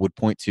available, would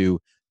point to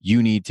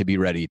you need to be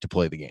ready to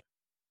play the game.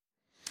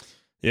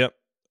 Yep.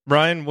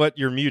 Ryan,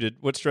 you're muted.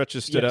 What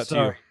stretches stood out to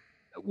you?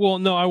 Well,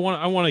 no, I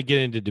want to get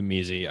into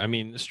Demezi. I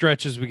mean,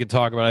 stretches we could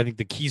talk about. I think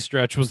the key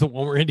stretch was the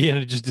one where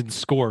Indiana just didn't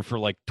score for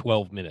like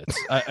 12 minutes.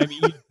 I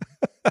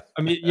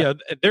mean, yeah,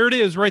 there it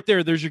is, right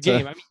there. There's your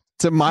game.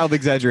 It's a mild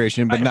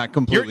exaggeration, but not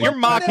completely. You're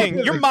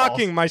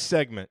mocking my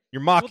segment.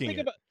 You're mocking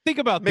it. Think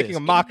about making this.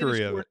 A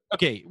mockery of it.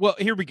 Okay, well,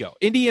 here we go.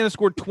 Indiana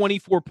scored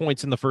 24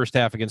 points in the first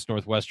half against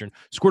Northwestern.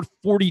 Scored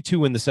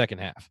 42 in the second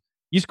half.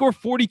 You score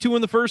 42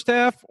 in the first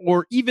half,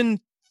 or even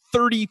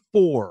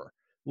 34,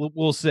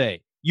 we'll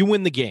say, you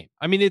win the game.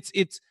 I mean,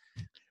 it's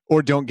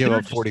or don't give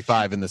up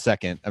 45 in the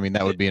second. I mean,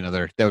 that would be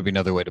another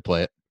way to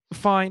play it.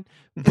 Fine,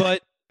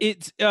 but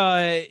it's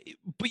but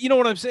you know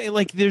what I'm saying?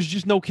 Like, there's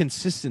just no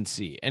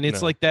consistency, and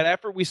it's like that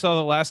effort we saw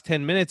the last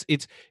 10 minutes.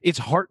 It's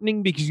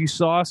heartening because you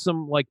saw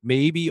some, like,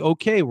 maybe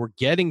okay, we're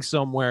getting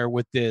somewhere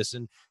with this,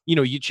 and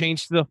you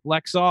change to the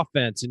flex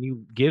offense and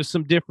you give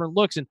some different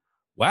looks, and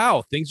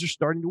wow, things are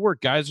starting to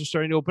work. Guys are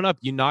starting to open up.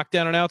 You knock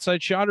down an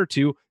outside shot or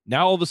 2.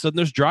 Now all of a sudden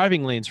there's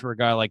driving lanes for a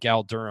guy like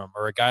Al Durham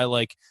or a guy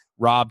like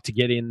Rob to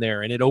get in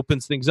there, and it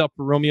opens things up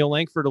for Romeo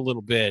Langford a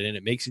little bit, and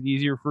it makes it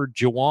easier for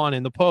Jawan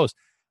in the post.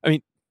 I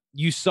mean,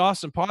 you saw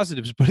some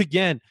positives, but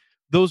again,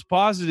 those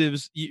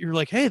positives, you're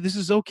like, hey, this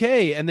is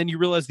okay. And then you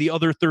realize the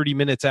other 30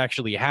 minutes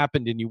actually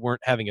happened and you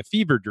weren't having a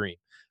fever dream.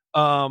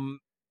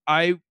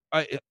 I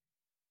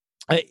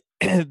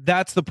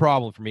that's the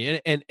problem for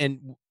me.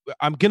 And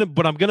I'm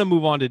gonna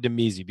move on to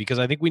Demezi, because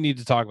I think we need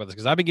to talk about this,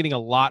 because I've been getting a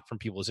lot from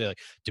people to say, like,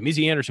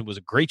 Demezi Anderson was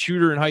a great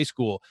shooter in high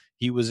school.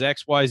 He was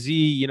XYZ,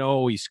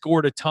 he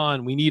scored a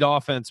ton. We need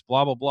offense,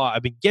 blah, blah, blah.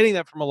 I've been getting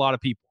that from a lot of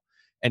people.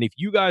 And if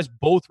you guys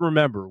both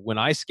remember, when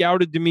I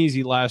scouted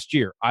Demezi last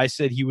year, I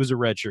said he was a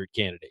redshirt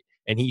candidate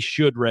and he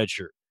should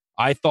redshirt.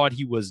 I thought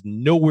he was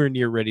nowhere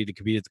near ready to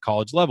compete at the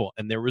college level.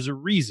 And there was a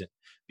reason,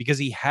 because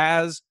he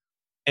has,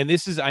 and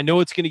this is, I know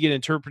it's going to get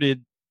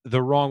interpreted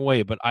the wrong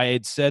way, but I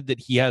had said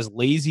that he has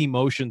lazy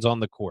motions on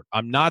the court.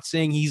 I'm not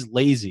saying he's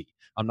lazy.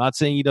 I'm not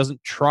saying he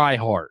doesn't try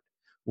hard.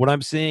 What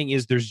I'm saying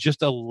is there's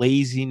just a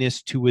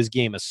laziness to his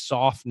game, a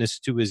softness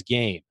to his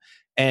game,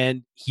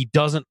 and he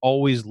doesn't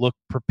always look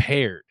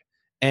prepared.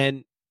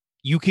 And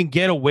you can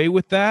get away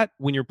with that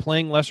when you're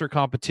playing lesser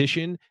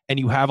competition and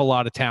you have a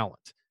lot of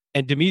talent.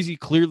 And Demezi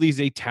clearly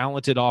is a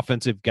talented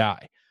offensive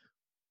guy,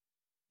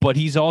 but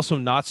he's also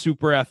not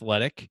super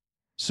athletic.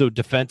 So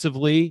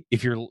defensively,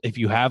 if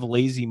you have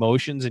lazy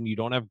motions and you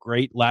don't have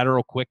great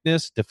lateral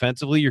quickness,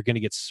 defensively, you're going to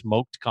get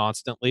smoked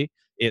constantly.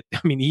 He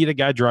had a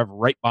guy drive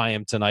right by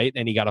him tonight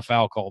and he got a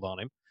foul called on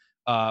him.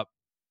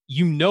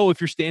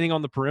 If you're standing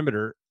on the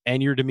perimeter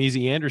and you're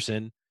Demezi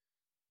Anderson,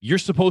 you're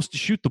supposed to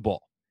shoot the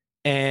ball.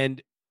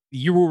 And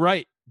you were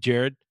right,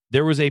 Jared.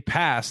 There was a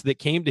pass that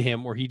came to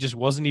him where he just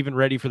wasn't even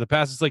ready for the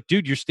pass. It's like,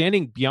 dude, you're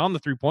standing beyond the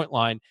 3-point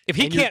line. If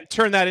he can't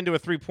turn that into a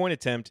 3-point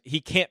attempt,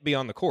 he can't be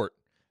on the court.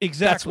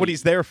 Exactly. That's what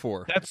he's there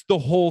for. That's the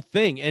whole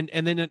thing. And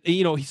then,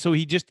 so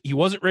he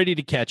wasn't ready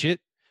to catch it.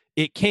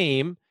 It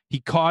came, he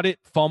caught it,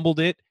 fumbled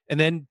it. And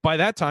then by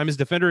that time, his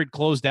defender had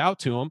closed out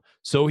to him.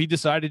 So he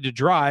decided to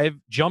drive,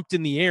 jumped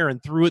in the air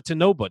and threw it to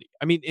nobody.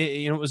 I mean,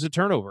 it was a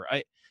turnover.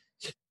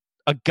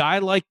 A guy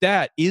like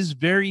that is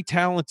very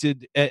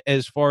talented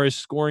as far as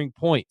scoring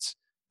points.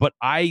 But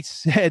I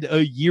said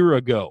a year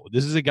ago,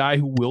 this is a guy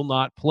who will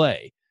not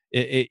play.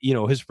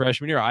 His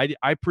freshman year,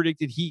 I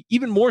predicted he,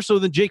 even more so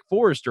than Jake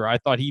Forrester, I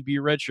thought he'd be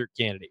a redshirt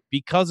candidate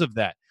because of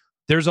that.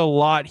 There's a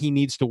lot he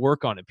needs to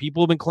work on, and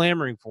people have been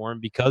clamoring for him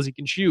because he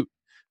can shoot.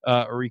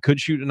 or he could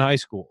shoot in high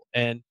school.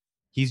 And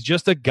he's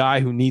just a guy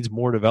who needs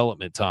more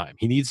development time.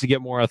 He needs to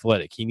get more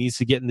athletic. He needs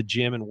to get in the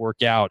gym and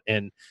work out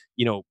and,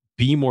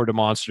 be more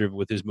demonstrative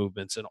with his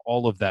movements and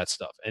all of that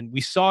stuff. And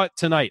we saw it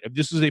tonight.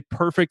 This was a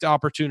perfect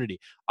opportunity.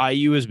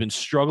 IU has been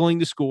struggling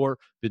to score,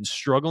 been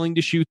struggling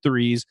to shoot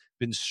threes,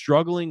 been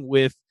struggling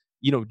with,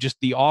 just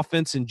the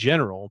offense in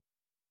general.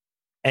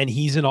 And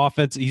he's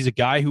a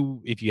guy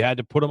who, if you had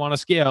to put him on a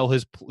scale,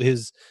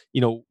 his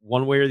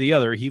one way or the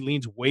other, he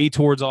leans way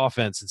towards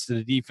offense instead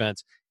of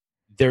defense.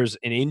 There's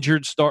an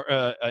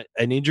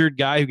injured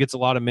guy who gets a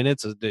lot of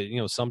minutes,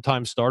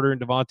 sometimes starter in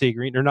Devontae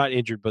Green, or not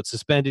injured, but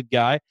suspended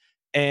guy.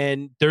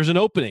 And there's an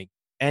opening,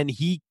 and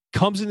he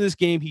comes into this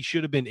game. He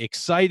should have been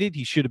excited.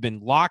 He should have been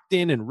locked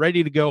in and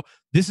ready to go.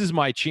 This is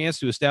my chance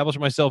to establish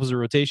myself as a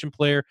rotation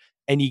player,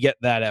 and you get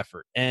that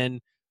effort. And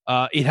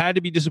it had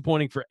to be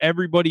disappointing for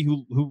everybody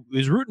who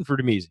is rooting for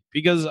Demise,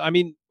 because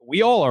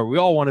we all are. We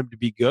all want him to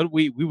be good.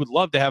 We would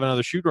love to have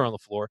another shooter on the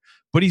floor,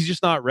 but he's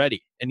just not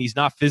ready, and he's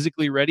not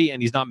physically ready,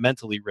 and he's not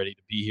mentally ready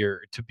to be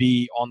here, to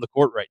be on the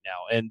court right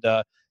now.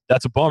 And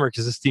that's a bummer,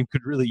 because this team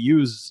could really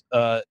use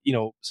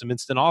some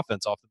instant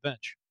offense off the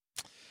bench.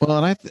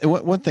 Well, and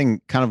one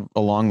thing kind of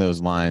along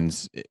those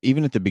lines,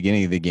 even at the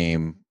beginning of the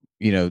game,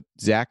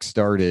 Zach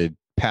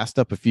passed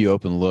up a few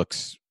open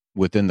looks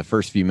within the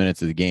first few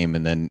minutes of the game,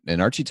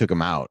 and Archie took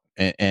him out,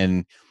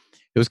 and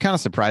it was kind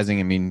of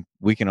surprising.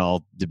 We can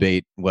all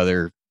debate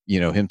whether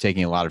him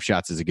taking a lot of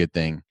shots is a good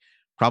thing.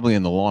 Probably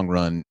in the long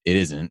run, it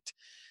isn't.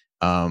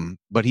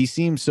 But he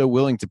seemed so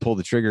willing to pull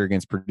the trigger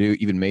against Purdue,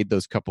 even made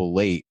those couple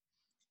late.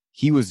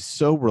 He was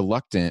so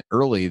reluctant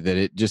early that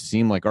it just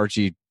seemed like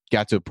Archie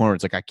got to a point where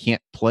it's like, I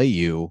can't play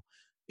you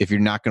if you're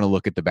not going to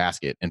look at the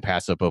basket and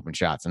pass up open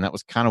shots. And that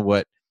was kind of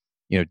what,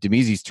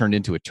 Demise's turned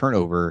into a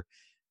turnover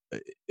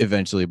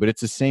eventually, but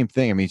it's the same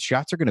thing.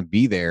 Shots are going to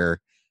be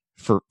there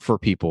for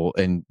people.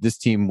 And this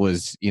team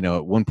was,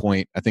 at one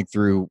point, I think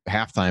through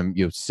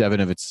halftime, 7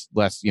 of its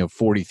last,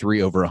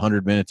 43 over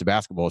 100 minutes of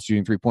basketball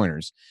shooting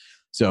 3-pointers.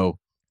 So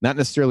not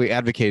necessarily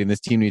advocating this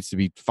team needs to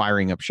be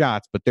firing up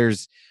shots, but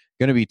there's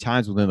going to be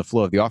times within the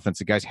flow of the offense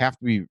that guys have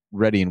to be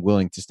ready and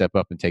willing to step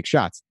up and take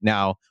shots.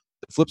 Now,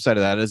 the flip side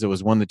of that is it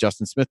was one that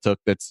Justin Smith took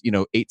that's,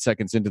 8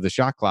 seconds into the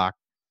shot clock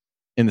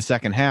in the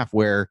second half,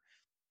 where,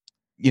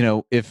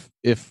 if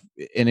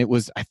and it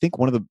was, I think,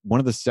 one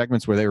of the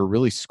segments where they were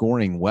really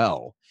scoring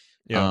well.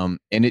 Yeah.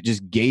 And it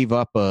just gave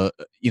up a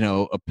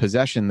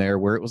possession there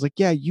where it was like,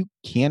 yeah, you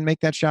can make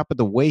that shot, but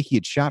the way he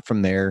had shot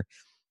from there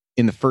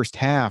in the first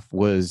half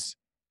was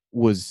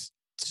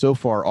so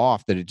far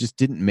off that it just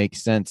didn't make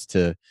sense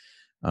to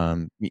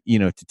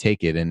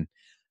take it. And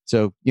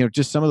so,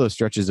 just some of those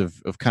stretches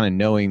of kind of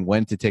knowing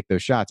when to take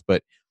those shots,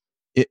 but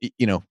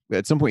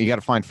at some point you got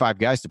to find 5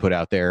 guys to put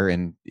out there,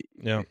 and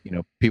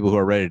people who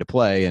are ready to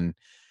play. And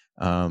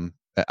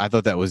I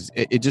thought that was,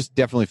 it just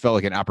definitely felt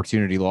like an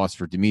opportunity loss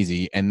for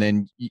Demise. And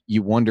then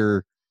you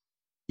wonder,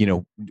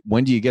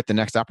 when do you get the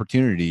next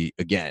opportunity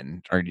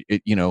again? Or,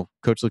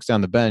 coach looks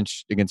down the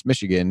bench against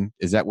Michigan.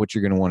 Is that what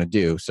you're going to want to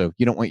do? So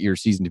you don't want your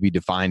season to be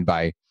defined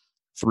by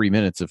 3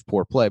 minutes of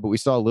poor play, but we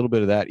saw a little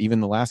bit of that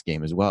even the last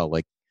game as well.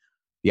 Like,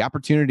 the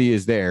opportunity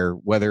is there,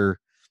 whether,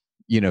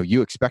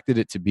 you expected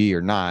it to be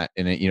or not.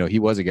 And he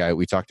was a guy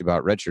we talked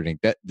about redshirting,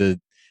 that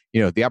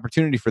the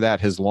opportunity for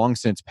that has long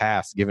since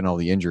passed given all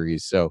the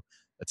injuries. So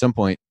at some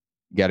point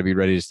you got to be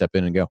ready to step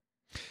in and go.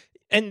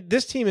 And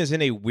this team is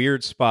in a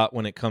weird spot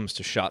when it comes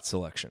to shot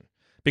selection,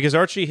 because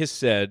Archie has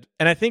said,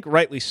 and I think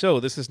rightly so,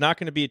 this is not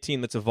going to be a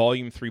team that's a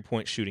volume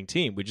 3-point shooting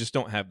team. We just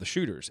don't have the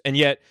shooters. And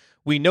yet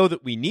we know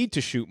that we need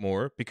to shoot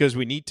more because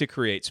we need to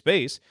create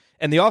space.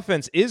 And the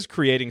offense is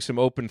creating some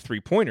open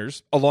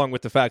 3-pointers, along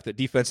with the fact that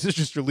defense is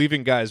just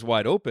leaving guys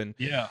wide open.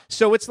 Yeah.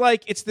 So it's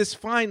like, it's this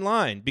fine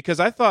line,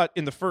 because I thought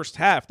in the first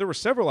half, there were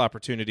several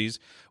opportunities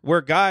where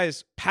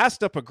guys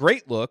passed up a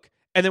great look,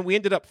 and then we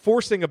ended up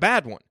forcing a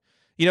bad one.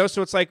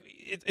 So it's like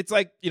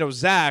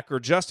Zach or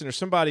Justin or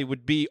somebody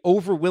would be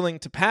over willing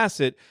to pass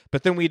it,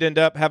 but then we'd end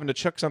up having to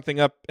chuck something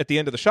up at the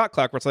end of the shot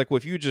clock where it's like, well,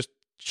 if you just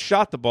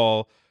shot the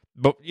ball,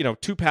 but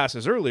 2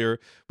 passes earlier,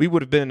 we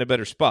would have been in a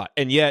better spot.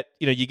 And yet,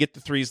 you get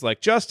the threes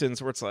like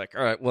Justin's where it's like,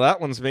 all right, well,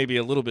 that one's maybe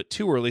a little bit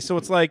too early. So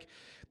it's like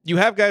you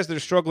have guys that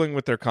are struggling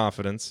with their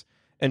confidence,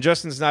 and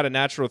Justin's not a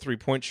natural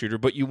 3-point shooter,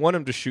 but you want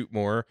him to shoot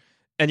more,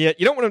 and yet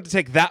you don't want him to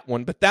take that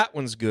one, but that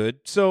one's good.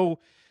 So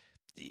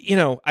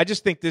I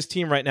just think this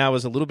team right now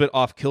is a little bit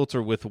off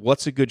kilter with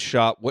what's a good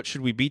shot, what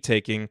should we be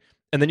taking,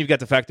 and then you've got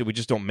the fact that we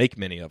just don't make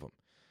many of them.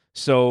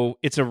 So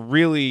it's a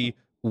really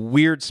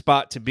weird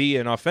spot to be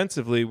in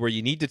offensively, where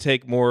you need to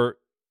take more,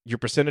 your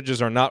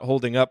percentages are not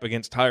holding up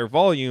against higher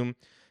volume,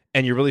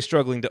 and you're really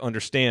struggling to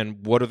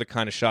understand what are the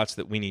kind of shots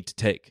that we need to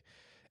take.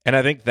 And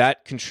I think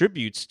that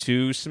contributes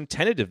to some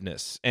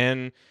tentativeness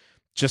and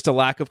just a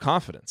lack of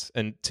confidence.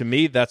 And to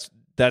me, that's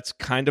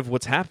kind of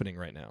what's happening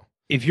right now.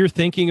 If you're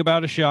thinking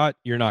about a shot,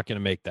 you're not going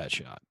to make that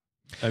shot.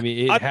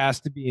 It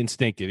has to be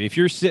instinctive. If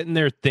you're sitting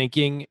there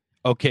thinking,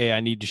 okay, I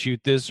need to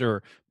shoot this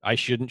or I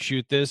shouldn't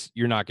shoot this,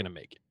 you're not going to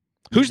make it.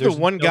 Who's the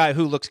one guy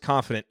who looks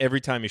confident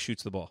every time he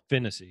shoots the ball?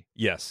 Finney.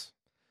 Yes.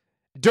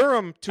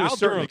 Durham to Al a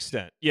certain Durham.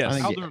 extent. Yes.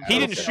 I think He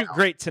didn't shoot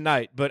great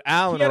tonight, but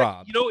Allen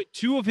robbed.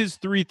 Two of his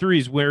 3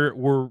 threes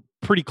were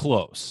pretty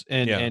close.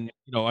 And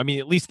I mean,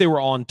 at least they were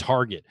on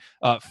target.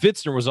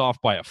 Fitzner was off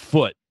by a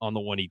foot on the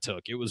one he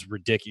took. It was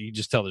ridiculous. You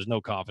just tell there's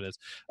no confidence.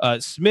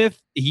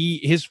 Smith,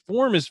 his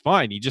form is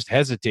fine. He just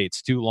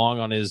hesitates too long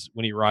on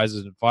when he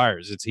rises and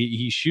fires.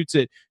 He shoots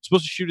it. You're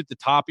supposed to shoot at the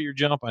top of your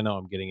jump. I know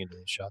I'm getting into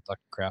the shot talk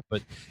crap,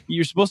 but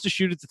you're supposed to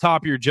shoot at the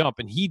top of your jump,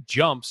 and he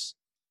jumps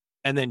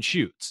and then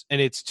shoots, and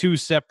it's 2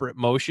 separate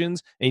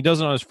motions, and he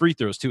does it on his free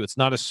throws too. It's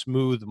not a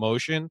smooth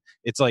motion.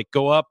 It's like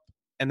go up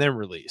and then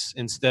release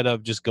instead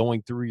of just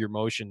going through your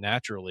motion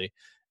naturally.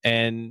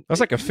 And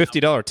that's like a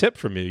 $50 tip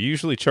from you. You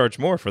usually charge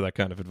more for that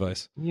kind of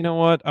advice. You know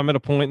what? I'm at a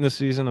point in the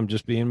season. I'm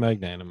just being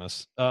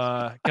magnanimous.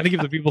 Got to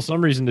give the people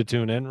some reason to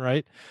tune in,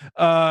 right?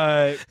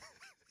 And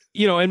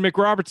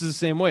McRoberts is the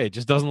same way. It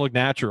just doesn't look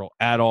natural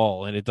at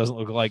all, and it doesn't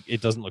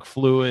look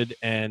fluid.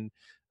 And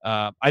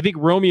I think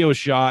Romeo's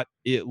shot,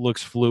 it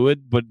looks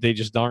fluid, but they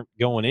just aren't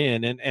going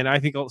in. And I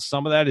think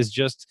some of that is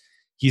just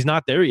he's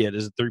not there yet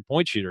as a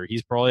 3-point shooter.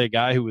 He's probably a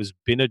guy who has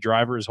been a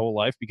driver his whole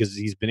life because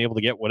he's been able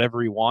to get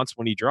whatever he wants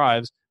when he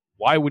drives.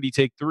 Why would he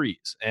take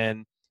threes?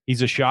 And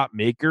he's a shot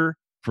maker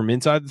from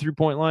inside the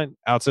 3-point line.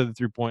 Outside the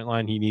 3-point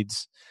line, he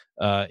needs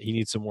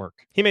some work.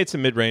 He made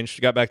some mid-range.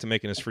 Got back to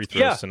making his free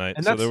throws tonight.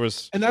 And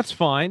and that's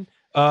fine.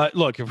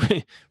 Look, if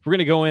we're going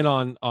to go in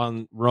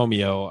on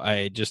Romeo,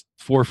 I just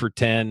 4 for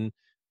 10.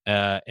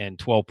 And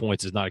 12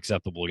 points is not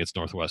acceptable against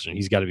Northwestern.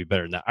 He's got to be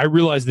better than that. I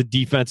realize the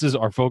defenses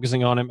are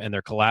focusing on him and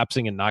they're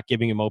collapsing and not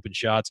giving him open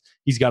shots.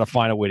 He's got to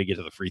find a way to get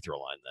to the free throw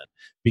line then,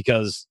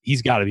 because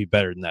he's got to be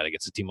better than that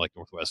against a team like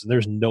Northwestern.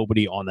 There's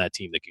nobody on that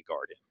team that can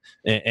guard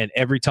him. And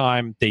every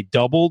time they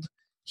doubled,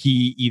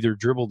 he either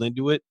dribbled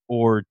into it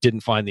or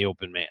didn't find the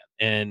open man.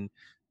 And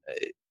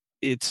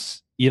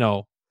it's,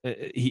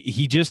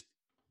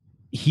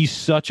 he's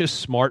such a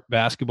smart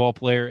basketball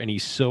player and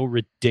he's so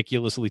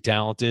ridiculously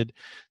talented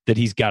that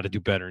he's got to do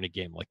better in a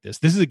game like this.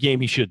 This is a game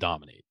he should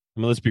dominate. I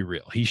mean, let's be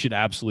real. He should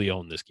absolutely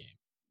own this game.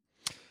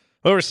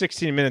 Well, we're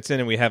 16 minutes in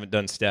and we haven't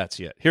done stats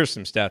yet. Here's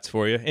some stats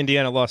for you.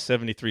 Indiana lost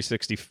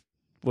 73-60,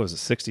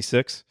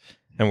 66?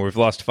 And we've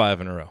lost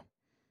 5 in a row.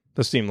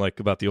 Those seem like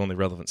about the only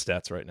relevant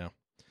stats right now.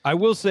 I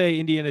will say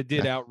Indiana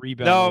did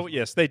out-rebound. No,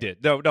 yes, they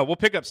did. No, we'll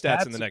pick up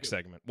stats in the next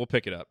segment. We'll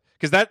pick it up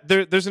because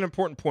there's an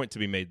important point to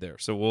be made there.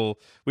 So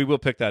we will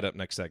pick that up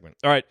next segment.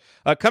 All right,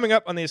 coming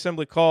up on the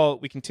Assembly Call,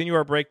 we continue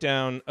our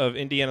breakdown of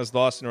Indiana's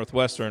loss to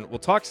Northwestern. We'll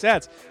talk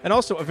stats and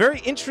also a very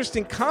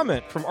interesting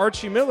comment from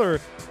Archie Miller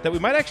that we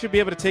might actually be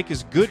able to take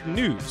as good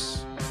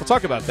news. We'll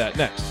talk about that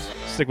next.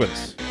 Stick with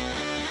us.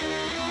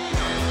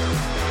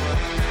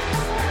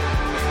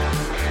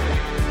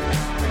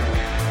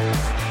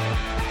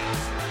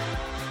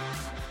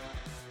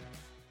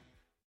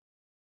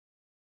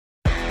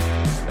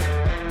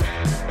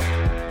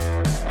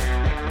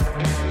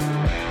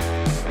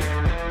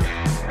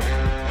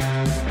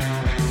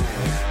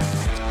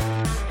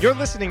 You're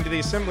listening to the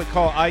Assembly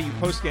Call IU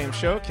postgame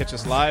show. Catch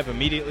us live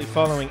immediately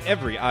following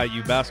every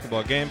IU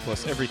basketball game,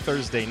 plus every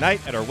Thursday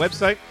night at our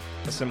website,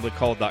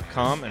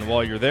 assemblycall.com. And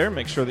while you're there,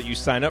 make sure that you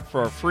sign up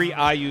for our free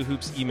IU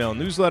Hoops email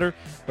newsletter.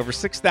 Over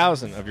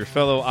 6,000 of your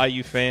fellow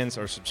IU fans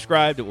are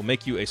subscribed. It will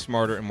make you a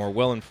smarter and more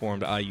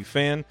well-informed IU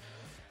fan.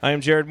 I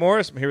am Jared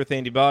Morris. I'm here with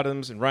Andy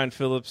Bottoms and Ryan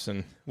Phillips,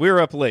 and we're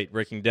up late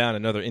breaking down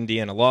another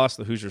Indiana loss.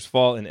 The Hoosiers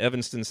fall in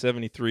Evanston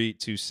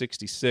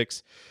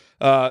 73-66.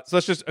 So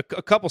that's just a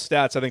couple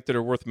stats I think that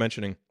are worth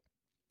mentioning.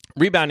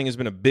 Rebounding has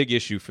been a big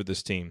issue for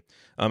this team.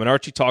 And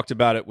Archie talked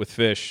about it with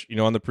Fish,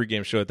 on the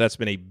pregame show. That's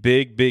been a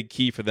big, big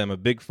key for them, a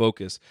big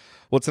focus.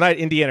 Well, tonight,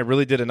 Indiana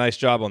really did a nice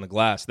job on the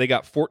glass. They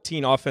got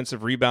 14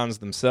 offensive rebounds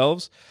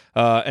themselves,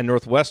 and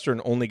Northwestern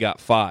only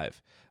got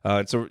 5.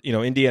 So,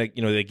 Indiana,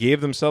 they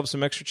gave themselves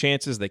some extra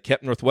chances. They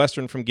kept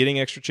Northwestern from getting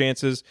extra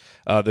chances.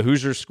 The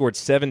Hoosiers scored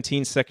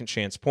 17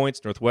 second-chance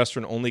points.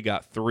 Northwestern only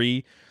got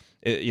 3.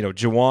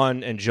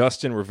 Jawan and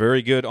Justin were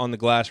very good on the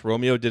glass.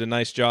 Romeo did a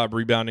nice job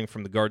rebounding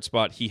from the guard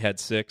spot. He had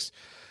 6.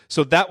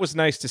 So that was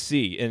nice to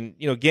see. And,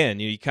 again,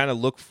 you kind of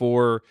look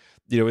for,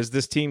 is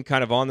this team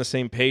kind of on the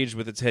same page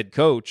with its head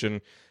coach?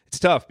 And it's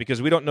tough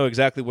because we don't know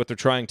exactly what they're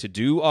trying to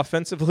do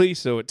offensively.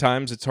 So at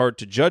times it's hard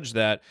to judge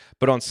that.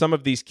 But on some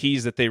of these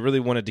keys that they really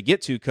wanted to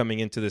get to coming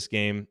into this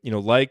game,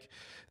 like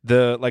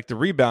the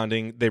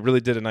rebounding, they really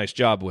did a nice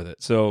job with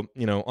it. So,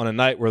 on a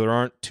night where there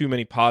aren't too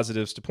many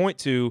positives to point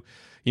to,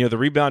 the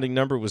rebounding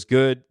number was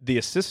good. The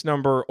assist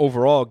number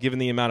overall, given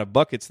the amount of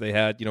buckets they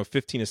had,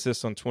 15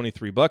 assists on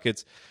 23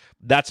 buckets,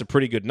 that's a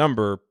pretty good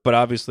number. But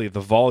obviously the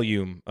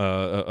volume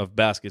of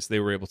baskets they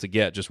were able to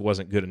get just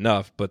wasn't good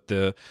enough. But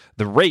the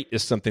rate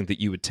is something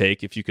that you would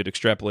take if you could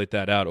extrapolate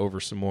that out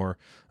over some more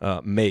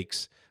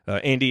makes.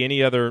 Andy,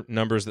 any other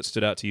numbers that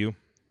stood out to you?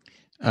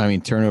 I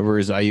mean,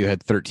 turnovers, IU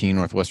had 13,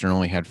 Northwestern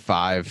only had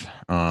 5.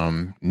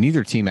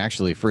 Neither team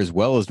actually, for as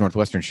well as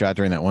Northwestern shot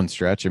during that one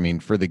stretch, I mean,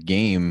 for the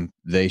game,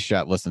 they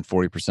shot less than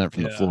 40%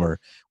 from the floor,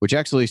 which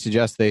actually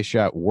suggests they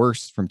shot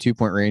worse from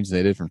 2-point range than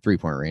they did from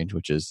 3-point range,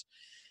 which is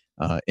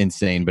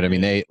insane. But I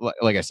mean, they,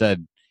 like I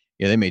said,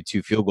 they made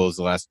 2 field goals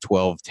the last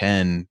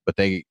 12-10, but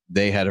they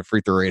had a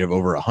free throw rate of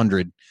over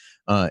 100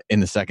 in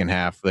the second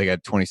half. They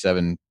got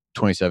 27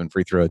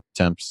 free throw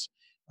attempts.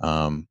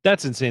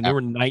 That's insane. They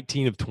were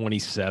 19 of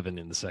 27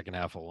 in the second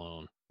half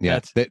alone. Yeah,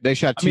 they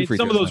shot 2 free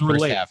throws some of those in the were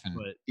first late, half, and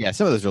but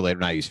some of those were late.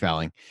 IU's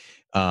fouling.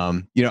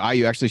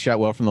 IU actually shot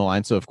well from the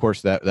line, so of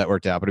course that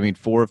worked out. But I mean,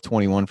 4 of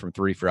 21 from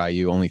 3 for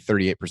IU, only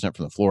 38%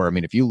 from the floor. I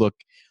mean, if you look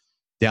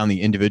down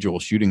the individual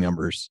shooting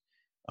numbers,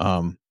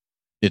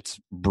 it's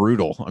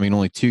brutal. I mean,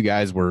 only 2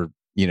 guys were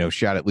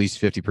shot at least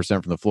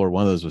 50% from the floor.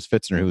 One of those was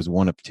Fitzner, who was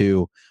 1 of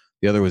 2.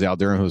 The other was Al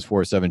Durham, who was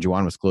 4 of 7.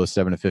 Juwan was close,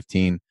 7 of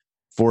 15.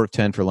 4 of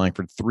 10 for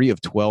Langford, 3 of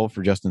 12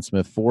 for Justin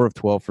Smith, 4 of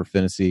 12 for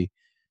Finney,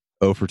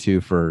 0 for 2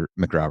 for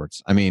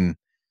McRoberts. I mean,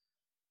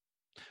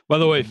 by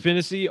the way,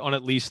 Finney on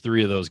at least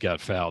 3 of those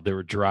got fouled. There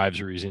were drives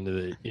where he's into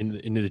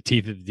the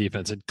teeth of the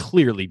defense and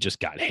clearly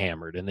just got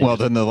hammered. And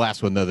then the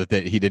last one though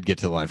that he did get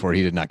to the line for,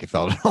 he did not get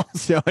fouled at all.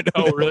 So I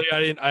don't know. Really?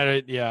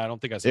 I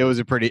don't think I saw it. Was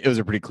a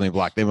pretty clean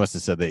block. They must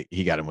have said that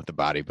he got him with the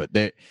body, but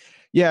I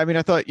mean,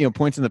 I thought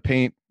points in the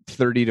paint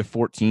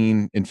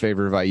 30-14 in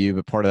favor of IU,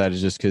 but part of that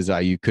is just because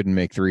IU couldn't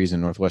make threes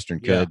and Northwestern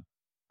could.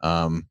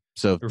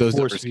 So those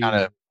numbers kind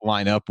of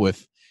line up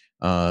with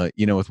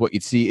with what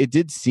you'd see. It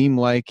did seem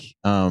like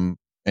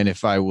and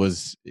if I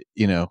was,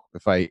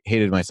 if I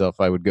hated myself,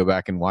 I would go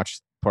back and watch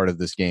part of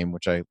this game,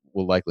 which I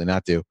will likely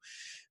not do.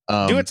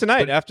 Do it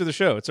tonight after the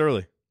show. It's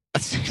early.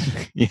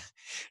 Yeah,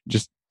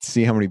 just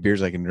see how many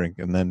beers I can drink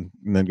and then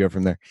go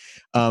from there.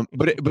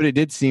 But it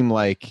did seem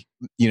like,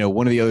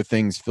 one of the other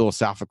things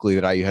philosophically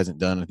that IU hasn't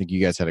done, I think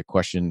you guys had a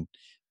question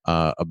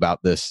about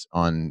this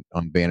on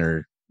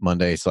Banner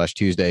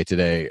Monday/Tuesday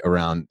today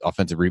around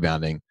offensive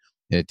rebounding.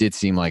 And it did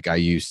seem like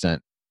IU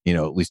sent,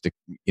 at least,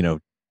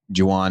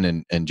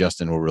 Juwan and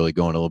Justin were really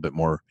going a little bit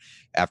more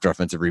after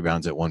offensive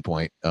rebounds at one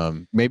point.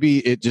 Maybe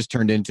it just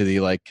turned into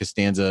the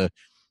Costanza,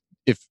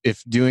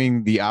 if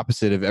doing the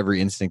opposite of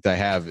every instinct I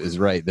have is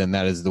right, then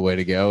that is the way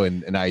to go.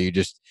 And IU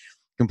just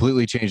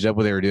completely changed up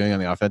what they were doing on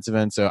the offensive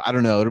end. So I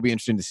don't know. It'll be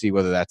interesting to see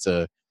whether that's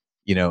an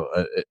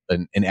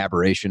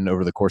aberration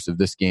over the course of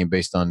this game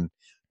based on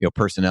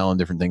personnel and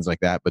different things like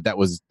that. But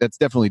that's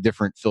definitely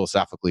different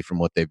philosophically from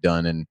what they've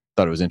done, and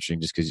thought it was interesting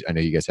just because I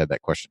know you guys had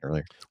that question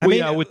earlier.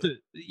 With the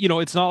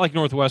it's not like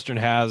Northwestern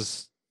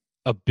has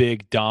a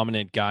big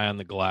dominant guy on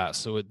the glass,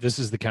 so this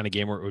is the kind of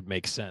game where it would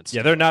make sense.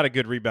 Yeah, they're not a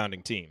good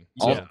rebounding team.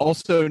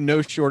 Also,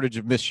 no shortage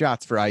of missed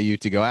shots for IU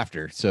to go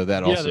after, so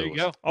that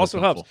also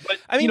helps. But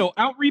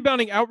out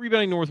rebounding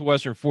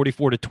Northwestern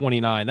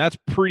 44-29. That's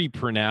pretty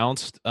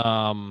pronounced.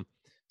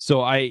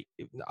 So I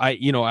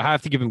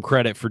have to give him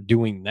credit for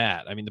doing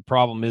that. I mean, the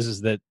problem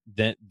is that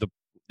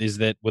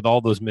with all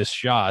those missed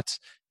shots,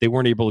 they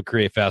weren't able to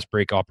create fast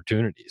break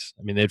opportunities.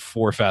 I mean, they had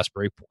 4 fast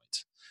break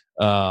points.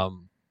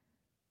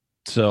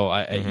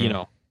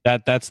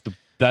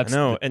 That's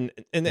and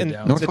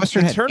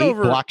Northwestern had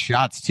turnover 8 block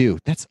shots too.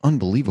 That's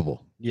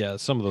unbelievable. Yeah,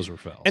 some of those were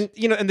fouls. And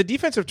and the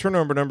defensive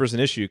turnover number is an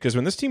issue because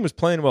when this team was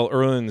playing well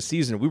early in the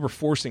season, we were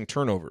forcing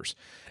turnovers.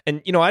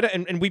 And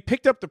and we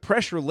picked up the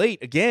pressure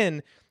late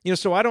again.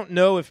 So I don't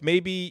know if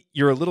maybe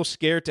you're a little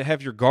scared to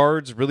have your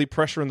guards really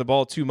pressuring the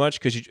ball too much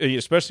because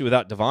especially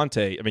without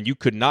Devontae. I mean, you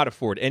could not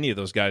afford any of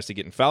those guys to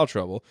get in foul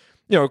trouble.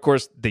 Of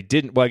course they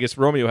didn't. Well, I guess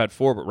Romeo had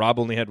 4, but Rob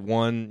only had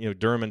 1.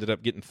 Durham ended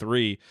up getting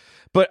 3.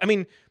 But I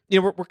mean,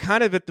 we're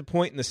kind of at the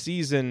point in the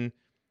season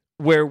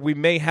where we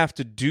may have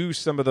to do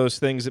some of those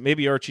things that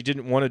maybe Archie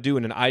didn't want to do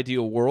in an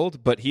ideal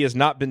world, but he has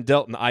not been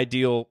dealt an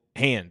ideal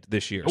hand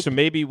this year. Nope. So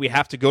maybe we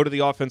have to go to the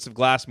offensive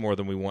glass more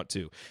than we want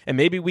to. And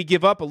maybe we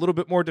give up a little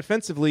bit more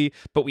defensively,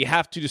 but we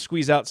have to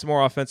squeeze out some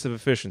more offensive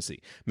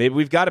efficiency. Maybe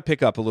we've got to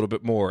pick up a little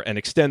bit more and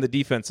extend the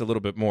defense a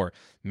little bit more.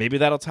 Maybe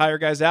that'll tire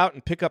guys out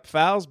and pick up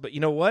fouls, but you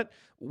know what?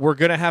 We're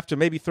going to have to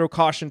maybe throw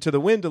caution to the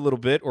wind a little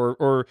bit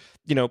or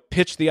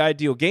pitch the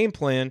ideal game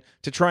plan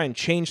to try and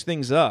change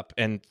things up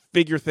and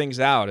figure things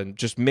out and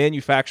just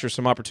manufacture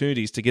some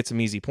opportunities to get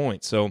some easy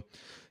points. So,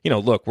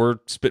 look, we're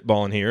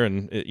spitballing here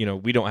and,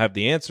 we don't have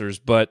the answers,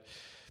 but,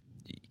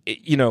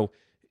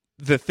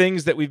 the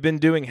things that we've been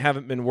doing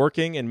haven't been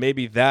working, and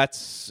maybe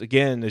that's,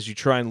 again, as you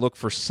try and look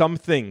for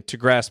something to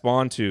grasp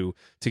onto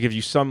to give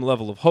you some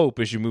level of hope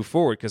as you move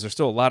forward, because there's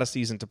still a lot of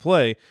season to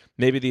play.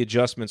 Maybe the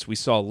adjustments we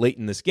saw late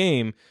in this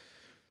game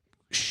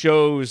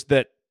shows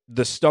that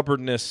the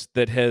stubbornness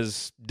that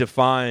has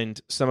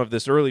defined some of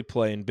this early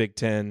play in Big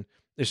Ten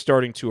is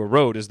starting to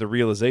erode as the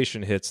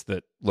realization hits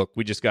that, look,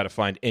 we just got to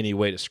find any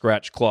way to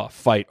scratch, claw,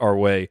 fight our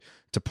way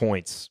to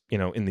points,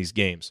 in these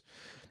games.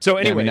 So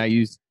anyway, I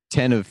used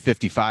 10 of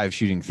 55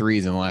 shooting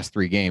threes in the last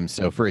 3 games.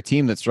 So for a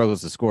team that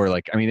struggles to score,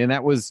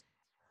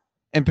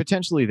 and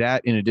potentially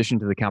that, in addition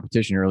to the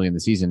competition early in the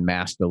season,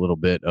 masked a little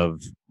bit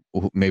of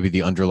maybe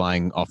the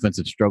underlying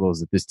offensive struggles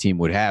that this team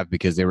would have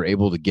because they were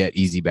able to get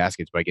easy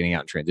baskets by getting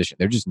out in transition.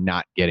 They're just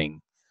not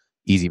getting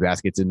easy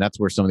baskets. And that's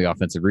where some of the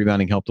offensive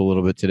rebounding helped a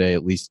little bit today,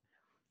 at least,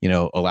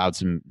 allowed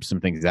some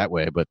things that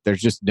way. But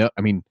there's just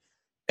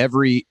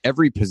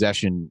every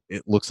possession,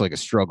 it looks like a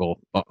struggle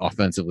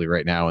offensively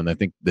right now. And I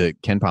think the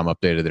Ken Palm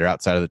updated, they're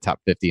outside of the top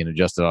 50 in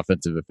adjusted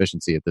offensive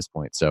efficiency at this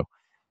point. So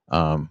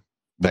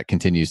that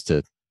continues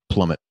to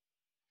plummet.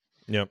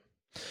 Yep.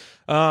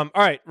 All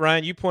right,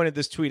 Ryan, you pointed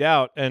this tweet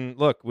out, and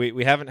look,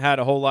 we haven't had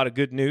a whole lot of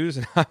good news,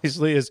 and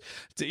obviously, as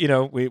you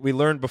know, we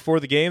learned before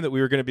the game that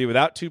we were going to be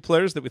without two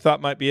players that we thought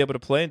might be able to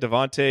play, in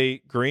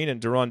Devontae Green and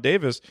Deron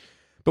Davis.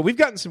 But we've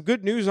gotten some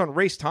good news on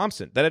Race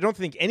Thompson that I don't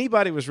think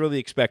anybody was really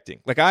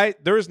expecting.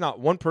 There is not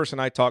one person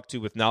I talked to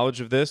with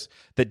knowledge of this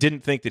that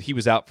didn't think that he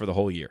was out for the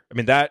whole year. I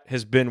mean, that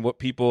has been what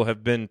people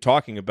have been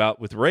talking about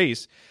with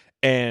Race,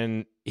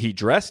 and he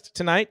dressed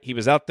tonight. He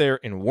was out there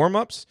in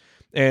warmups.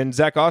 And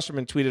Zach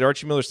Osterman tweeted,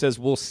 Archie Miller says,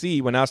 we'll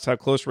see when asked how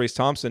close Race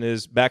Thompson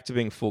is back to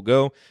being full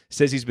go.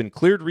 Says he's been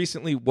cleared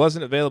recently,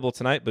 wasn't available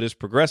tonight, but is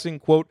progressing.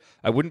 Quote,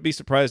 I wouldn't be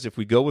surprised if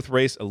we go with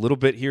Race a little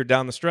bit here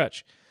down the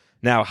stretch.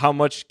 Now, how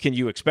much can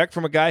you expect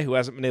from a guy who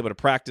hasn't been able to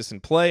practice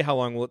and play? How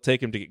long will it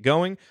take him to get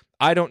going?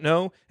 I don't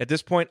know. At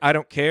this point, I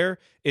don't care.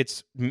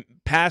 It's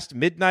past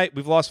midnight.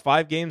 We've lost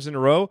 5 games in a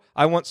row.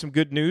 I want some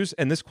good news,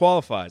 and this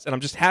qualifies. And I'm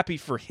just happy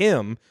for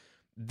him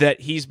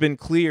that he's been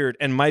cleared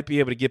and might be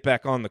able to get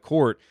back on the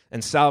court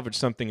and salvage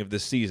something of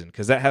this season,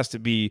 because that has to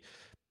be,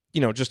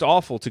 just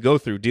awful to go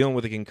through, dealing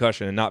with a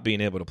concussion and not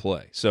being able to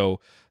play. So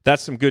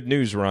that's some good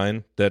news,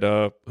 Ryan,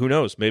 that who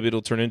knows, maybe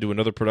it'll turn into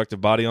another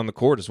productive body on the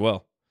court as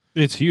well.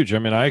 It's huge. I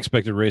mean, I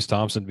expected Race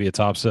Thompson to be a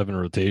top 7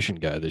 rotation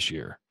guy this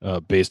year,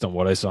 based on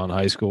what I saw in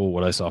high school,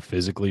 what I saw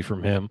physically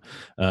from him,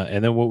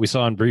 and then what we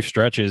saw in brief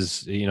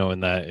stretches. In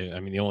that, I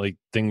mean, the only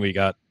thing we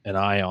got an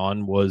eye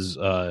on was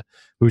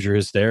Hoosier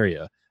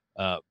Hysteria.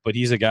 But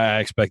he's a guy I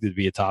expected to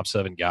be a top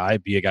 7 guy,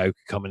 be a guy who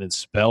could come in and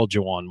spell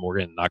Juwan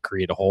Morgan and not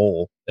create a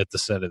hole at the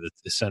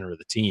center of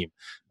the team.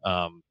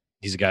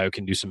 He's a guy who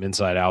can do some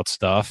inside-out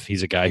stuff.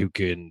 He's a guy who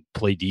can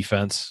play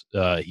defense.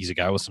 He's a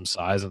guy with some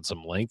size and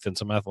some length and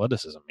some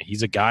athleticism.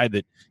 He's a guy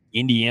that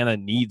Indiana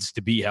needs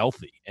to be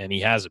healthy, and he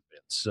hasn't been.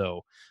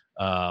 So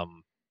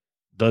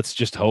let's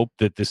just hope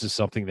that this is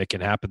something that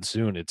can happen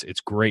soon.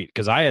 It's great,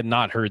 because I had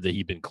not heard that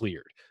he'd been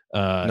cleared.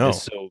 No.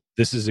 So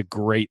this is a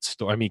great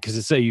story. I mean, because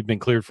it say you've been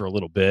cleared for a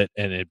little bit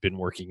and it had been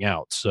working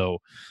out. So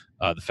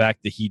the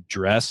fact that he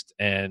dressed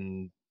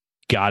and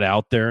got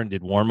out there and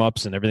did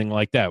warm-ups and everything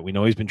like that, we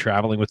know he's been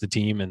traveling with the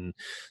team, and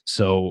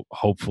so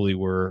hopefully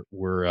we're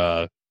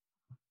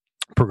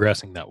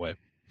progressing that way.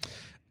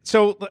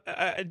 So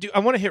I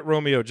want to hit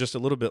Romeo just a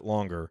little bit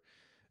longer,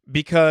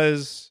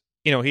 because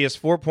he has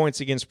 4 points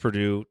against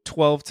Purdue,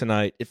 12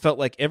 tonight. It felt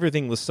like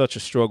everything was such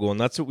a struggle, and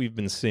that's what we've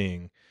been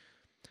seeing.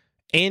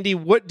 Andy,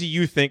 what do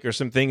you think are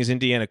some things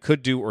Indiana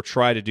could do or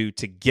try to do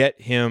to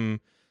get him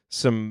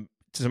some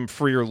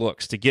freer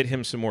looks, to get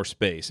him some more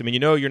space? I mean,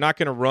 you're not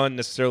going to run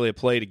necessarily a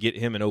play to get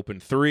him an open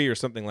 3 or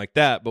something like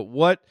that, but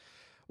what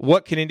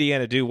can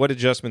Indiana do? What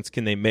adjustments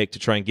can they make to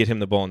try and get him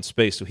the ball in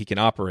space so he can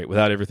operate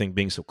without everything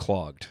being so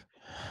clogged?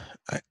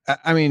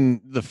 I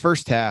mean, the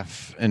first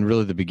half and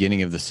really the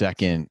beginning of the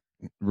second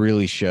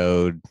really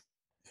showed,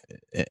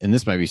 and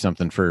this might be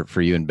something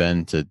for you and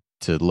Ben to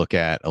look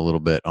at a little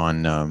bit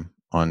on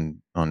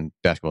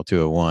Basketball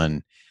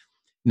 201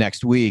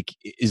 next week,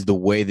 is the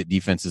way that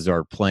defenses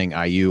are playing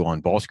IU on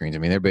ball screens. I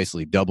mean, they're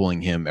basically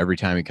doubling him every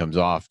time he comes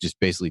off, just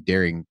basically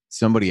daring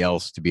somebody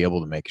else to be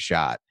able to make a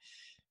shot.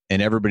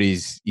 And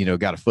everybody's,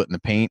 got a foot in the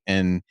paint.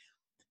 And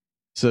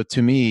so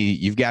to me,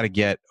 you've got to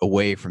get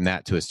away from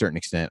that to a certain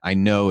extent. I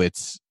know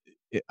it's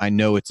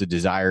a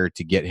desire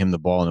to get him the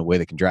ball in a way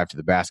that can drive to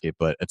the basket,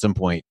 but at some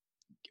point,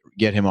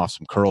 get him off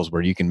some curls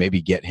where you can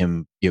maybe get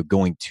him,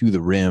 going to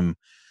the rim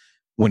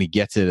when he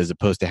gets it, as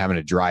opposed to having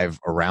to drive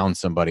around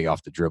somebody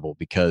off the dribble,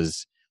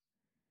 because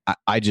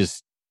I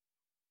just,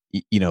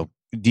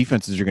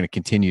 defenses are going to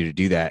continue to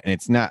do that. And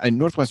it's not, and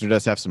Northwestern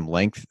does have some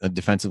length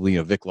defensively.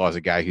 Vic Law is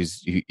a guy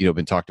who's,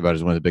 been talked about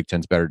as one of the Big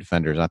Ten's better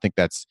defenders. And I think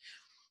that's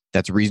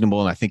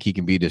reasonable. And I think he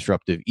can be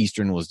disruptive.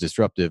 Eastern was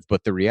disruptive,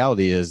 but the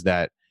reality is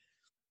that,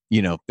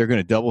 they're going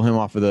to double him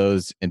off of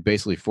those and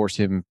basically force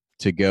him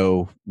to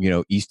go,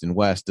 east and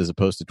west as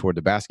opposed to toward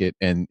the basket.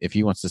 And if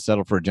he wants to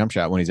settle for a jump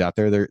shot when he's out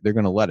there, they're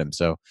going to let him.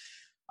 So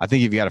I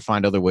think you've got to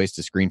find other ways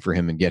to screen for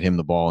him and get him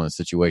the ball in a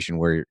situation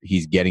where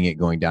he's getting it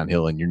going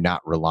downhill and you're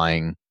not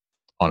relying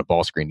on a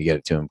ball screen to get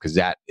it to him, because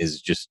that is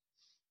just,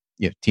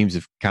 teams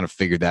have kind of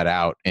figured that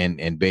out,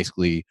 and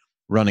basically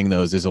running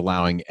those is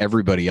allowing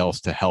everybody else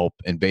to help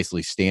and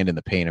basically stand in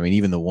the paint. I mean,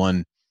 even the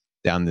one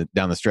down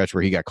the stretch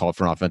where he got called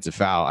for an offensive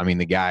foul, I mean,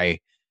 the guy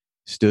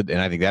stood,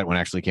 and I think that one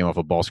actually came off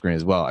a ball screen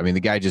as well. I mean, the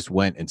guy just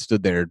went and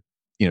stood there,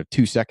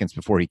 2 seconds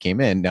before he came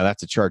in. Now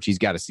that's a charge. He's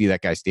got to see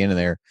that guy standing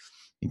there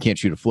and can't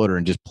shoot a floater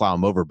and just plow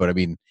him over. But I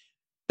mean,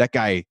 that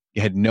guy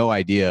had no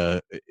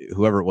idea,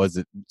 whoever it was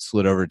that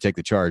slid over to take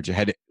the charge,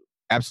 had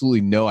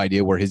absolutely no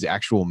idea where his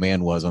actual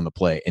man was on the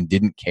play and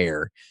didn't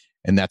care.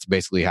 And that's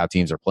basically how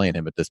teams are playing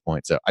him at this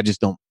point. So I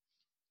just don't,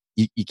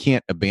 you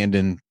can't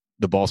abandon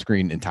the ball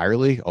screen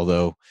entirely,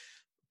 although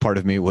part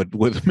of me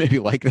would maybe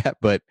like that,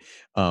 but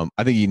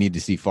I think you need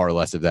to see far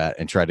less of that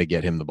and try to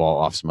get him the ball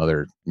off some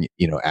other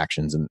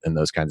actions and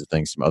those kinds of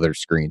things, some other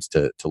screens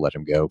to let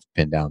him go,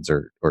 pin downs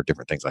or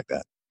different things like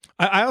that.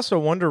 I also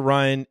wonder,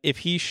 Ryan, if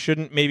he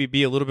shouldn't maybe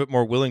be a little bit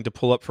more willing to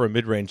pull up for a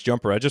mid-range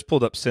jumper. I just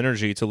pulled up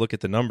Synergy to look at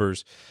the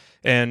numbers,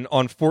 and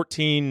on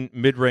 14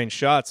 mid-range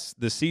shots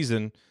this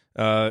season,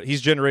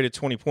 he's generated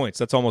 20 points.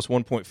 That's almost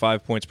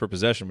 1.5 points per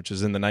possession, which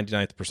is in the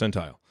 99th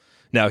percentile.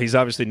 Now, he's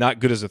obviously not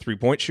good as a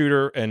three-point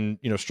shooter and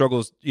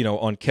struggles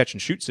on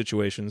catch-and-shoot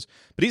situations,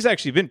 but he's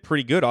actually been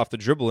pretty good off the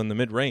dribble in the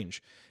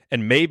mid-range.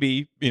 And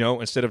maybe,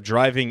 instead of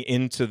driving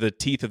into the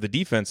teeth of the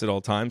defense at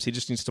all times, he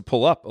just needs to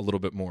pull up a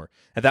little bit more.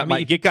 And that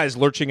might get guys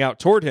lurching out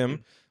toward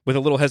him with a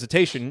little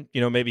hesitation.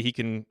 Maybe he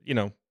can,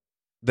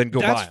 then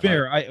go by. That's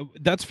fair. Right?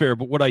 That's fair.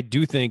 But what I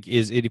do think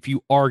is if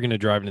you are going to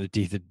drive into the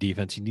teeth of the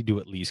defense, you need to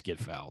at least get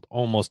fouled.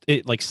 Almost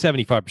like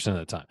 75% of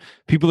the time.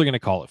 People are going to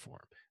call it for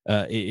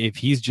him. If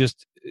he's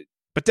just...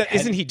 But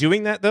isn't he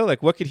doing that, though?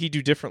 Like, what could he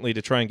do differently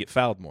to try and get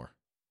fouled more?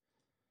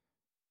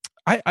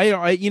 I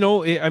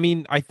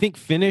think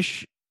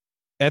finish...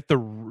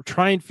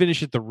 try and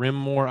finish at the rim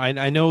more.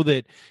 I know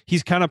that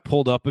he's kind of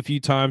pulled up a few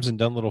times and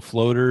done little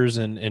floaters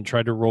and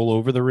tried to roll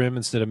over the rim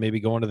instead of maybe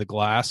going to the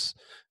glass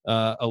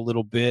a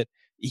little bit.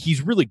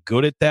 He's really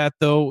good at that,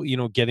 though,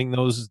 getting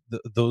those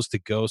to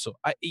go. So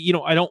I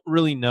don't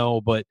really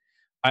know, but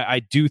I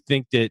do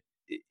think that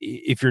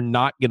if you're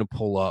not going to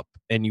pull up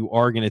and you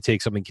are going to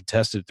take something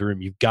contested through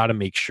him, you've got to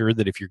make sure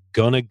that if you're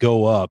going to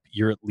go up,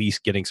 you're at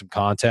least getting some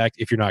contact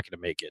if you're not going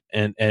to make it.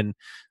 And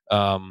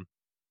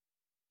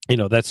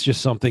that's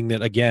just something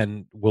that,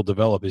 again, will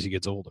develop as he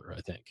gets older,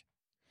 I think.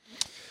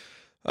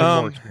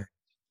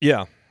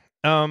 Yeah.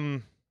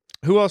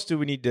 Who else do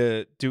we need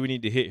to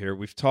hit here?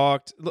 We've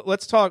talked.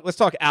 Let's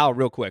talk Al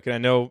real quick. And I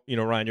know,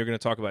 Ryan, you're going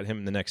to talk about him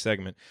in the next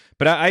segment.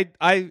 But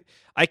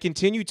I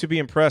continue to be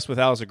impressed with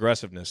Al's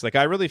aggressiveness. Like,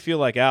 I really feel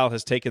like Al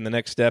has taken the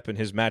next step in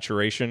his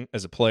maturation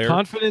as a player.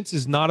 Confidence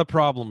is not a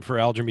problem for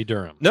Aljamain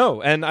Durham.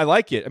 No, and I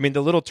like it. I mean,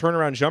 the little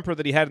turnaround jumper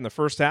that he had in the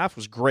first half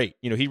was great.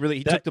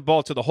 He took the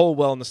ball to the hole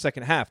well in the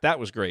second half. That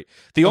was great.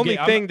 The only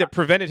thing that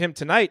prevented him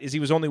tonight is he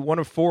was only 1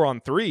 of 4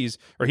 on threes,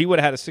 or he would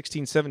have had a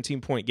 16,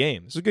 17-point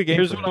game. It's a good game.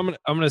 Here's what I'm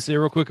going to say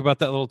real quick about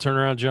that little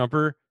turnaround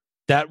jumper.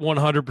 That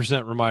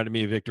 100% reminded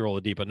me of Victor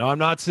Oladipo. No, I'm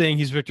not saying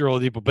he's Victor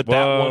Oladipo, but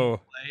that one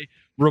play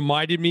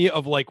reminded me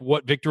of like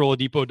what Victor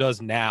Oladipo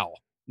does now,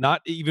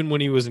 not even when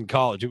he was in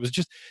college. It was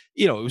just,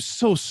 it was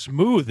so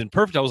smooth and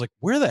perfect. I was like,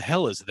 where the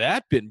hell has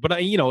that been? But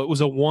it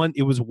was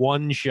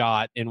one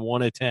shot in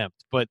one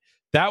attempt, but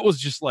that was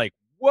just like,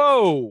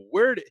 whoa,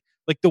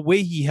 like the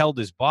way he held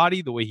his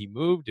body, the way he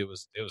moved, it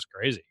was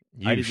crazy.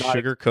 You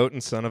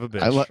sugarcoating son of a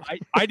bitch.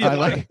 I didn't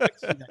like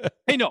that.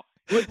 Hey, no.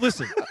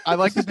 Listen, I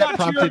like that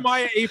prompted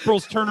Jeremiah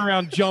April's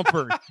turnaround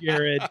jumper,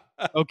 Jared.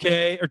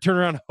 Okay, or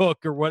turnaround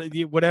hook, or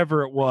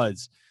whatever it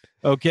was.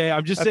 Okay,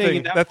 I'm just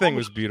saying that thing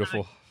was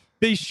beautiful.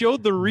 They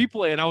showed the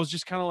replay, and I was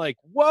just kind of like,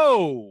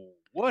 "Whoa,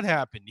 what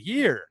happened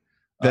here?"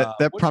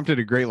 That prompted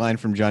a great line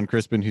from John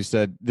Crispin, who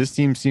said, "This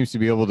team seems to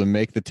be able to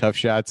make the tough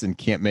shots and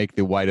can't make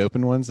the wide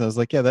open ones." And I was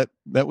like, "Yeah,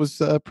 that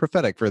was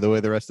prophetic for the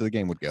way the rest of the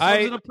game would go." I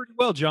did it pretty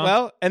well, John.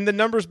 Well, and the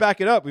numbers back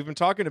it up. We've been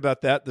talking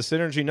about that. The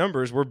Synergy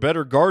numbers were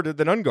better guarded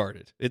than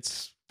unguarded.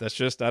 That's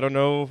just I don't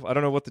know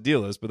what the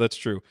deal is, but that's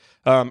true.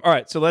 All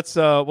right, so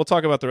we'll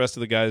talk about the rest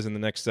of the guys in the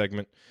next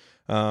segment.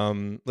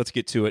 Let's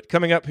get to it.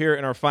 Coming up here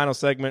in our final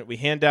segment, we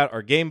hand out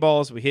our game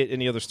balls. We hit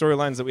any other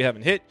storylines that we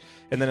haven't hit.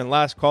 And then in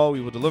last call, we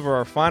will deliver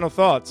our final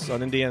thoughts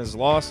on Indiana's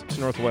loss to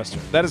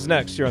Northwestern. That is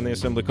next here on the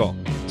Assembly Call.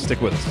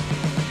 Stick with us.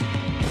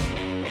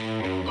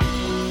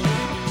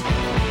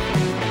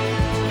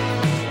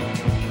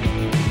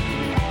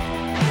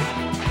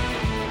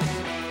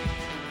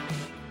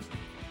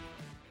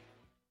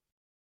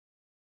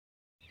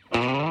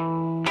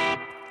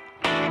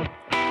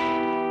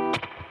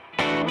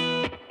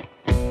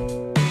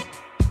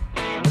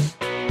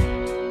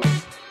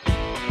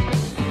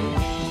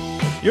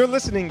 You're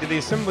listening to the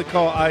Assembly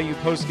Call IU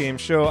Postgame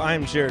Show.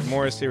 I'm Jared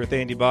Morris here with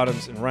Andy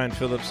Bottoms and Ryan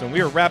Phillips, and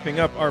we are wrapping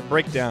up our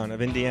breakdown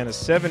of Indiana's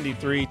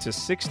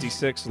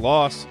 73-66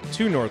 loss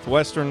to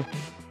Northwestern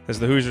as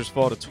the Hoosiers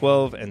fall to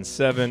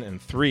 12-7 and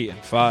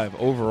 3-5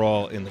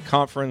 overall in the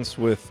conference,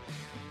 with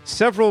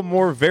several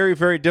more very,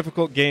 very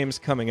difficult games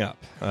coming up.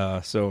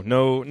 So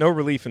no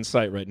relief in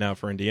sight right now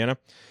for Indiana.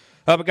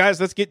 But guys,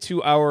 let's get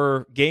to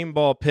our game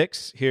ball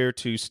picks here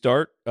to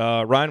start.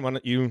 Ryan, why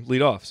don't you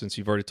lead off, since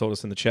you've already told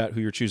us in the chat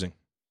who you're choosing?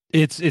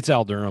 It's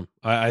Al Durham.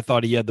 I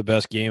thought he had the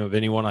best game of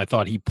anyone. I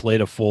thought he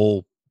played a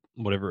full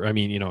whatever. I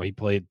mean, he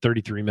played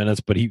 33 minutes,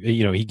 but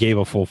he gave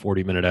a full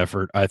 40-minute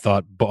effort. I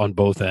thought on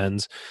both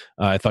ends.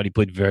 I thought he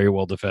played very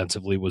well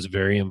defensively, was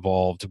very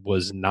involved,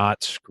 was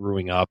not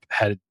screwing up,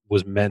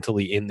 was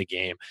mentally in the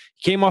game.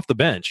 He came off the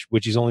bench,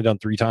 which he's only done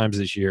 3 times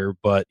this year,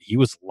 but he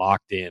was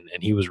locked in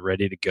and he was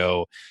ready to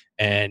go.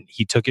 And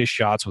he took his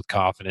shots with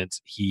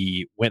confidence.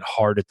 He went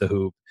hard at the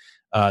hoop.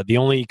 The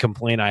only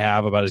complaint I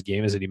have about his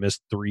game is that he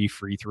missed 3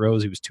 free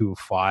throws. He was 2 of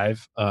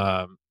 5.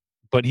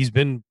 but he's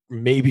been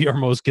maybe our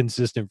most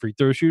consistent free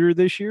throw shooter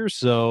this year.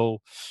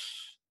 So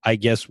I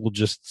guess we'll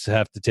just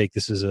have to take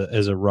this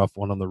as a rough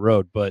one on the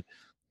road. But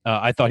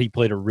I thought he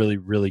played a really,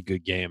 really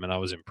good game, and I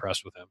was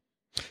impressed with him.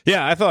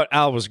 Yeah, I thought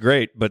Al was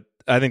great, but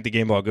I think the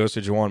game ball goes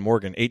to Juwan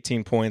Morgan.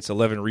 18 points,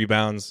 11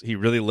 rebounds. He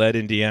really led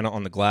Indiana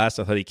on the glass.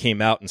 I thought he came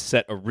out and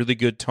set a really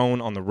good tone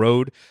on the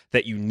road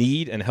that you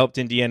need and helped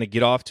Indiana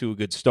get off to a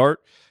good start.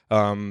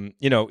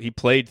 He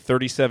played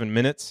 37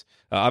 minutes.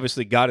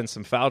 Obviously got in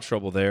some foul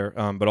trouble there,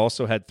 but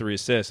also had 3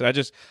 assists.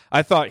 And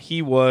I thought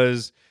he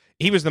was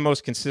the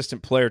most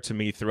consistent player to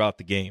me throughout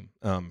the game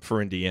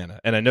for Indiana.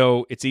 And I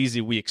know it's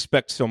easy. We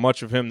expect so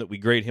much of him that we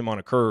grade him on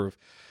a curve.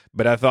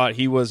 But I thought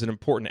he was an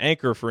important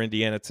anchor for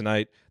Indiana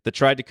tonight that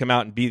tried to come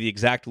out and be the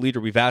exact leader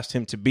we've asked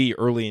him to be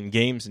early in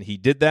games, and he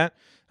did that.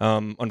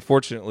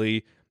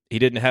 Unfortunately, he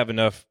didn't have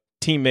enough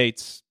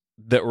teammates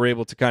that were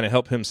able to kind of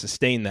help him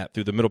sustain that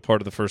through the middle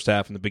part of the first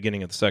half and the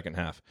beginning of the second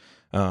half.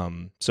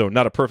 So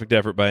not a perfect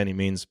effort by any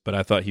means, but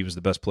I thought he was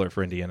the best player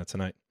for Indiana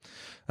tonight.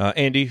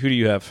 Andy, who do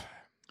you have?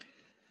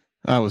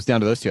 I was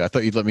down to those two. I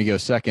thought you'd let me go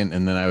second,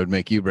 and then I would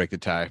make you break the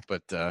tie.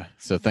 But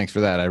so thanks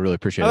for that. I really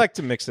appreciate it. I like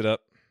to mix it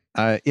up.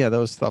 Yeah, that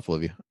was thoughtful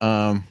of you.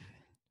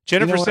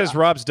 Jennifer says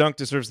Rob's dunk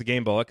deserves the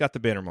game ball. It got the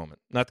banner moment,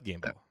 not the game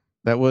ball.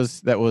 That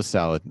was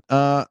solid.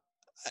 I'm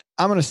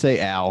going to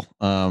say Al.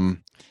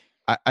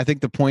 I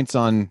think the points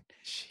on.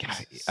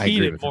 I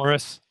agree with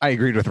Morris. I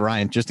agreed with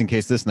Ryan, just in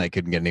case this night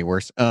couldn't get any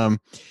worse.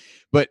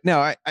 But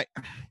no,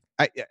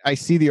 I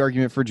see the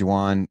argument for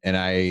Juwan, and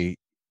I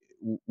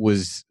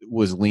was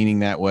leaning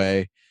that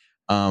way.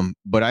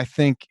 But I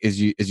think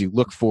as you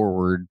look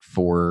forward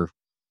for.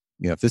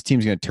 If this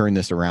team's going to turn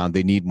this around,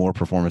 they need more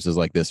performances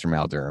like this from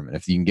Al Durham. And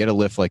if you can get a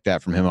lift like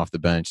that from him off the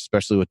bench,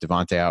 especially with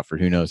Devontae out for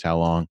who knows how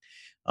long,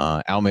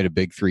 Al made a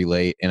big 3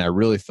 late. And I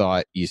really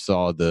thought you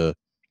saw the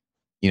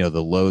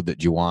load that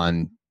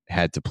Juwan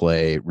had to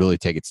play really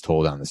take its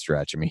toll down the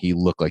stretch. I mean, he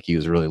looked like he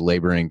was really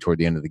laboring toward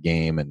the end of the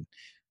game and,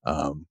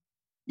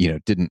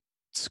 didn't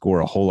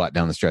score a whole lot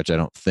down the stretch, I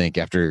don't think.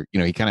 After,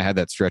 he kind of had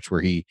that stretch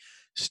where he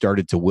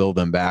started to will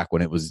them back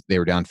when they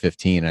were down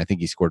 15. And I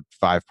think he scored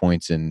 5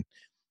 points in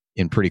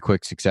pretty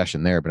quick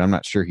succession there, but I'm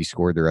not sure he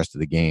scored the rest of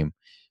the game,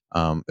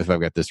 if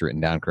I've got this written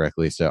down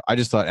correctly. So I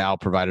just thought Al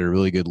provided a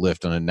really good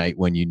lift on a night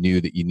when you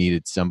knew that you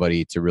needed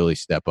somebody to really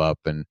step up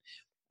and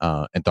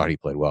thought he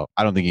played well.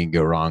 I don't think you can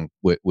go wrong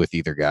with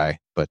either guy,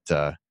 but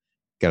got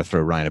to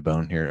throw Ryan a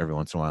bone here every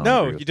once in a while.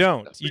 No, you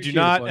don't. You do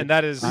not, and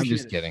that is. I'm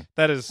just kidding.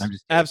 That is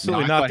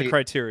absolutely not the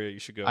criteria you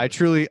should go. I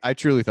truly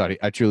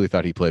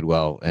thought he played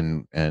well,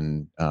 and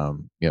some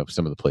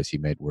of the plays he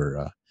made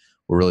were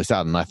really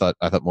solid. And I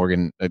thought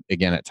Morgan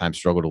again at times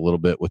struggled a little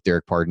bit with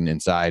Derek Pardon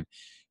inside,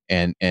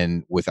 and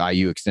with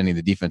IU extending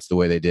the defense the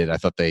way they did. I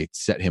thought they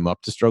set him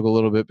up to struggle a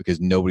little bit because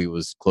nobody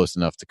was close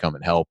enough to come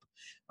and help.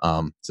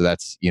 So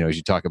that's, as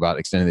you talk about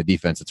extending the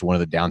defense, it's one of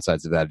the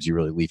downsides of that is you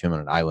really leave him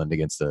on an island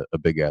against a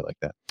big guy like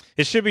that.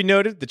 It should be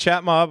noted the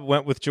chat mob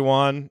went with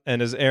Juwan,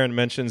 and as Aaron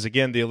mentions,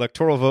 again, the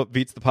electoral vote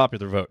beats the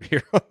popular vote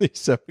here on the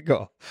Assembly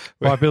Call.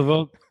 Popular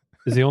vote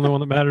is the only one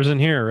that matters in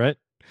here, right?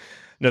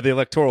 No, the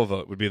electoral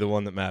vote would be the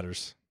one that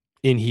matters.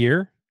 In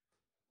here?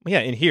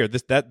 Yeah, in here.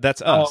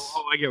 That's us.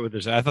 Oh, I get what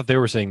they're saying. I thought they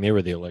were saying they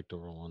were the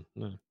electoral one.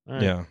 No. All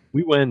right. Yeah.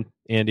 We win,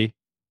 Andy.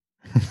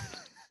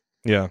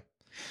 Yeah.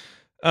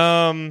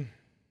 All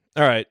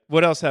right.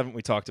 What else haven't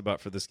we talked about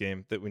for this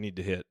game that we need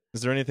to hit?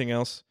 Is there anything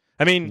else?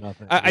 I mean,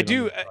 I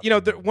do.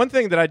 One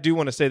thing that I do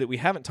want to say that we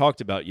haven't talked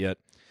about yet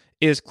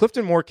is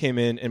Clifton Moore came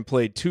in and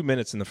played 2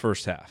 minutes in the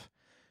first half.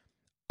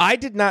 I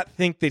did not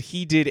think that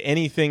he did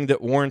anything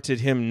that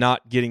warranted him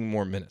not getting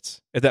more minutes,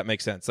 if that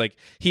makes sense. Like,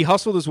 he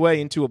hustled his way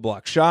into a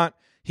block shot.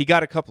 He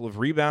got a couple of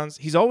rebounds.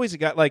 He's always a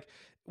guy, like,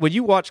 when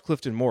you watch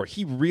Clifton Moore,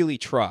 he really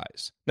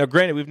tries. Now,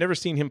 granted, we've never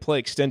seen him play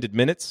extended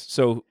minutes,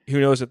 so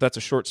who knows if that's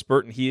a short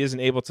spurt and he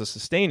isn't able to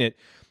sustain it.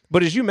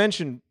 But as you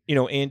mentioned,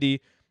 Andy,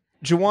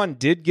 Juwan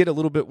did get a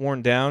little bit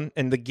worn down,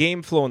 and the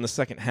game flow in the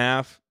second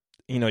half,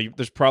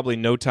 there's probably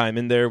no time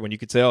in there when you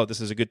could say, oh,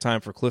 this is a good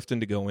time for Clifton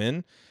to go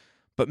in.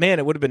 But, man,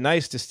 it would have been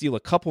nice to steal a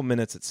couple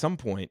minutes at some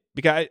point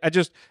because I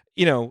just,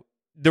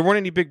 there weren't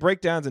any big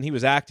breakdowns and he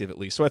was active at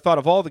least. So I thought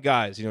of all the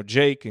guys,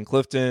 Jake and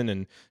Clifton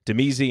and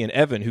Demezy and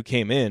Evan who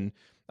came in.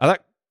 I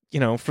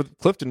thought, for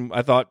Clifton,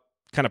 I thought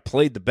kind of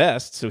played the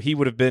best. So he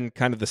would have been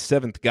kind of the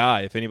 7th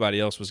guy if anybody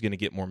else was going to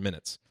get more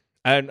minutes.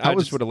 I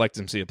just would have liked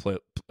him to see him play.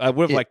 I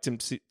would have liked him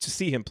to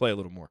see him play a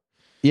little more.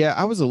 Yeah,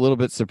 I was a little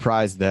bit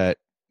surprised that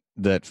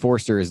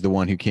Forster is the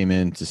one who came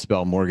in to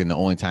spell Morgan the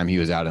only time he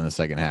was out in the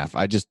second half.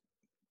 I just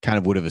kind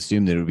of would have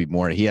assumed that it would be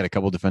more. He had a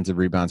couple defensive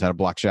rebounds, had a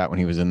block shot when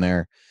he was in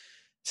there.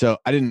 So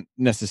I didn't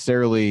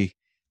necessarily,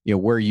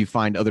 where you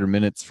find other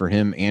minutes for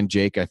him and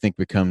Jake, I think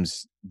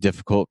becomes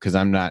difficult because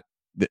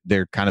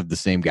they're kind of the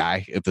same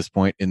guy at this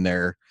point in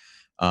their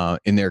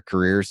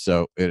careers.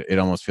 So it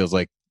almost feels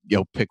like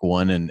you'll pick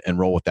one and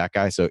roll with that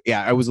guy. So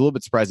yeah, I was a little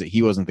bit surprised that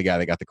he wasn't the guy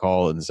that got the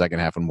call in the second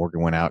half when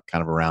Morgan went out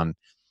kind of around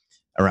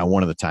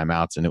one of the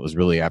timeouts. And it was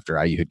really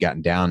after IU had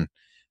gotten down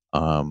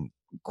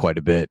quite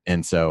a bit.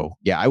 And so,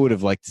 yeah, I would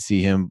have liked to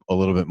see him a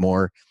little bit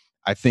more.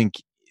 I think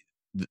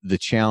the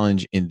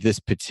challenge in this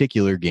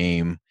particular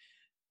game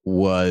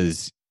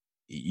was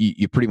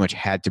you pretty much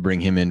had to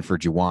bring him in for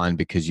Juwan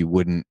because you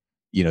wouldn't,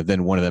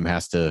 then one of them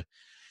has to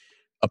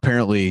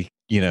apparently,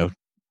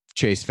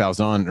 chase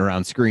Falzon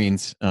around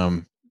screens,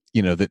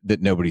 that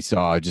nobody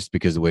saw just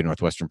because of the way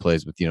Northwestern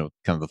plays with, kind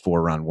of the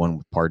 4-round-1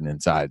 with Pardon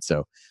inside.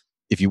 So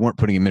if you weren't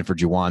putting him in for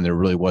Juwan, there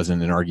really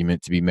wasn't an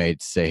argument to be made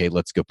to say, hey,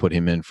 let's go put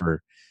him in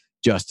for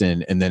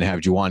Justin and then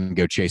have Juwan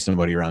go chase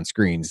somebody around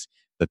screens.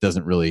 That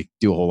doesn't really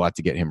do a whole lot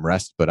to get him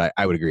rest. But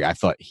I would agree. I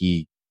thought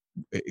he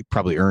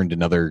probably earned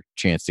another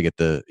chance to get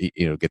the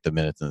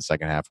minutes in the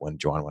second half when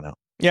Juwan went out.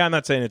 Yeah, I'm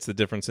not saying it's the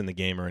difference in the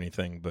game or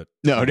anything, but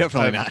no,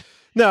 definitely not.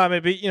 No, I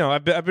mean,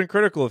 I've been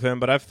critical of him,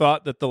 but I've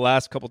thought that the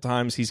last couple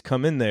times he's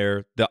come in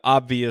there, the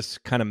obvious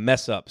kind of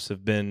mess ups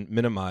have been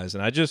minimized,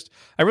 and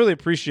I really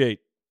appreciate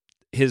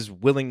his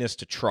willingness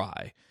to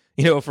try.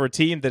 For a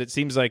team that it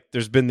seems like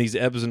there's been these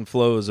ebbs and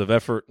flows of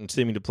effort and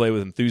seeming to play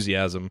with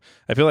enthusiasm,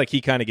 I feel like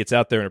he kind of gets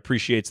out there and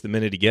appreciates the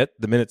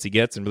minutes he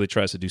gets, and really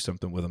tries to do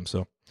something with them.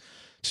 So,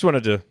 just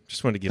wanted to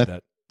throw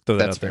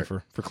that out there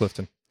for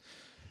Clifton.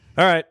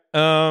 All right.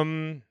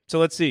 So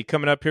let's see.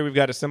 Coming up here, we've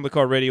got Assembly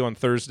Call Radio on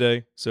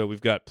Thursday, so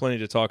we've got plenty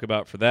to talk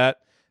about for that.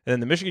 And then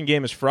the Michigan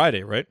game is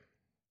Friday, right?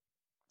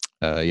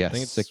 Yes. I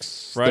think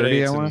it's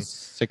 6:30.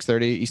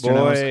 6:30 Eastern.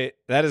 Boy,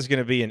 that is going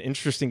to be an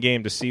interesting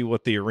game to see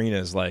what the arena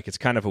is like. It's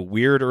kind of a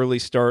weird early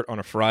start on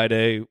a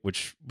Friday,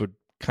 which would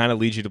kind of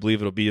lead you to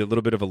believe it'll be a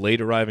little bit of a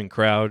late arriving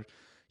crowd.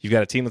 You've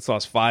got a team that's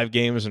lost 5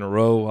 games in a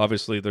row.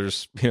 Obviously,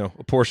 there's a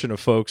portion of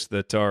folks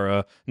that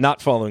are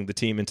not following the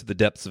team into the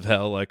depths of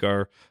hell, like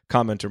our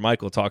commenter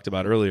Michael talked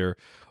about earlier.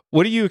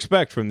 What do you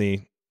expect from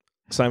the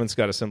Simon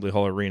Scott Assembly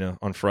Hall Arena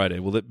on Friday?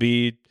 Will it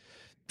be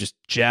just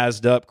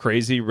jazzed up,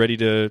 crazy, ready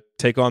to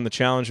take on the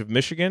challenge of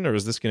Michigan, or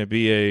is this going to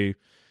be a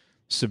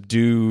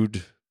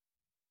subdued,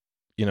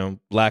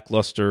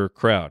 lackluster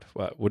crowd?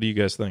 What do you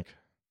guys think?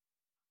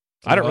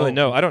 I don't really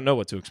know. I don't know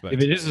what to expect.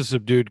 If it is a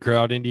subdued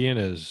crowd,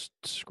 Indiana is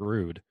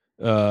screwed.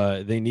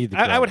 They need the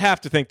crowd. I would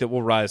have to think that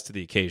we'll rise to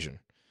the occasion,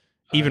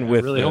 even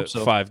with really the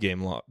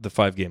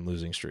 5-game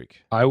losing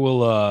streak. I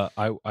will.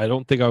 I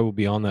don't think I will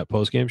be on that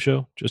post-game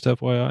show. Just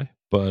FYI,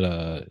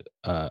 but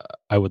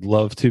I would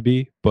love to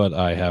be. But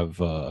I have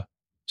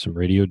some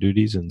radio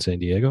duties in San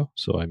Diego,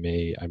 so I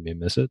may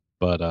miss it.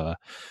 But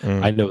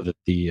I know that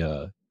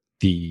the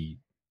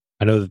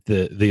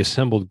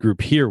assembled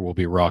group here will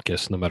be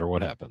raucous no matter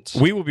what happens.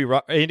 We will be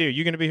Andy, are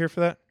you going to be here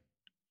for that?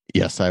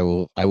 Yes, I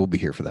will. I will be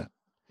here for that.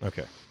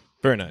 Okay,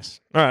 very nice.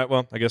 All right,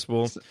 well, I guess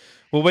we'll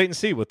wait and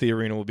see what the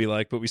arena will be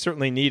like, but we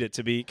certainly need it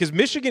to be, because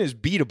Michigan is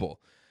beatable.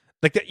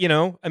 Like that,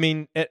 I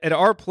mean, at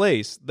our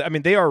place, I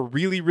mean, they are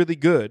really, really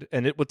good,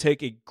 and it would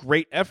take a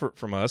great effort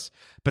from us.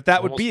 But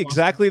that would be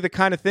exactly the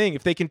kind of thing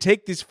if they can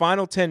take these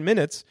final 10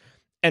 minutes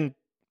and.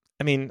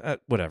 I mean,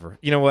 whatever.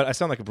 You know what? I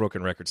sound like a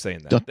broken record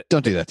saying that.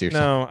 Don't do that to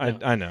yourself.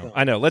 No,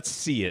 I know. Let's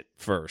see it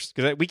first,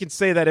 because we can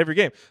say that every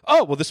game.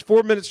 Oh, well, this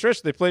 4-minute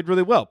stretch, they played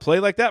really well.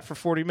 Play like that for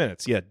 40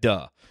 minutes. Yeah,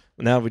 duh.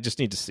 Now we just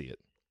need to see it.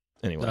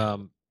 Anyway.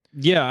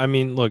 Yeah, I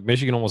mean, look,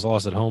 Michigan almost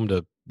lost at home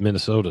to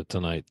Minnesota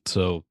tonight,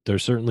 so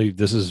there's certainly,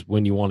 this is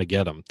when you want to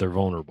get them. They're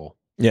vulnerable.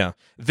 Yeah,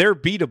 they're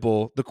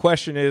beatable. The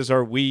question is,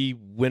 are we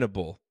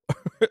winnable?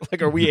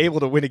 Like, are we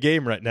able to win a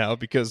game right now?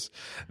 Because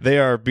they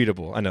are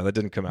beatable. I know that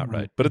didn't come out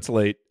right, but it's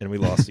late and we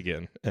lost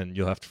again, and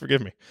you'll have to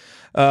forgive me.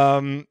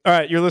 All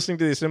right, you're listening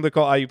to the Assembly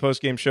Call IU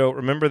Postgame Show.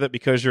 Remember that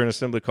because you're an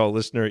Assembly Call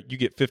listener, you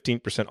get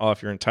 15%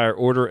 off your entire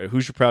order at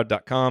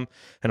HoosierProud.com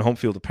and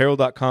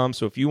HomefieldApparel.com.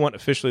 So if you want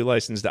officially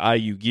licensed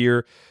IU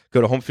gear,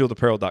 go to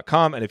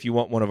HomefieldApparel.com. And if you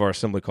want one of our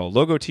Assembly Call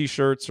logo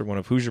T-shirts or one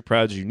of Hoosier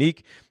Proud's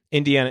unique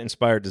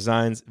Indiana-inspired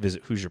designs,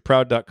 visit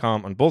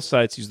HoosierProud.com. On both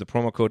sites, use the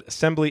promo code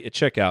ASSEMBLY at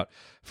checkout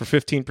for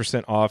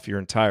 15% off your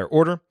entire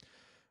order.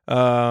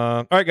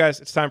 All right,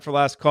 guys, it's time for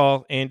last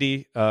call.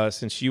 Andy,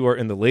 since you are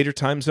in the later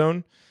time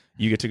zone,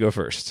 you get to go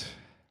first.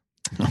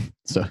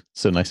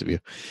 So nice of you.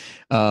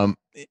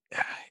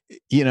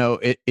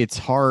 It's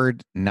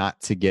hard not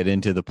to get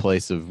into the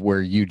place of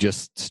where you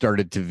just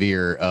started to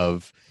veer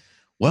of,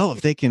 well,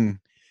 if they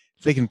can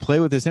play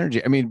with this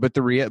energy. I mean, but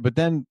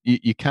then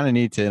you kind of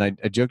need to, and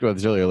I joked about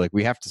this earlier, like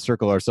we have to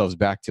circle ourselves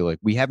back to, like,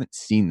 we haven't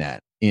seen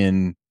that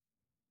in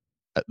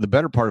the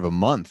better part of a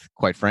month,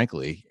 quite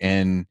frankly.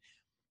 And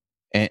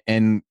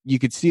you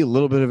could see a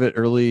little bit of it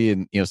early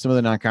in, some of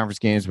the non-conference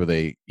games where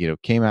they,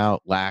 came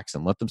out lax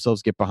and let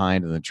themselves get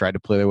behind and then tried to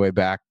play their way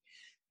back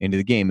into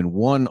the game and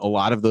won a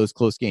lot of those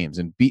close games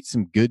and beat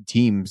some good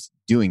teams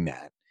doing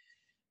that.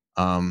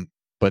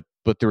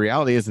 But the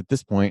reality is, at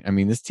this point, I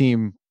mean, this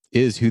team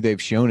is who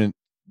they've shown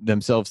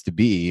themselves to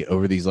be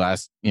over these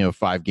last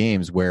 5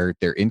 games, where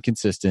they're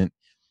inconsistent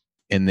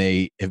and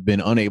they have been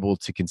unable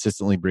to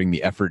consistently bring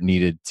the effort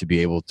needed to be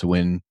able to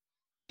win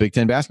Big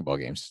Ten basketball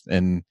games.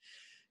 And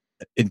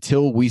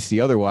until we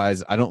see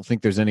otherwise, I don't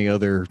think there's any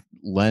other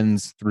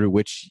lens through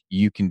which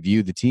you can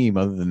view the team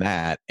other than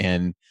that.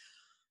 And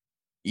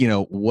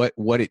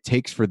what it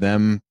takes for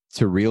them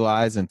to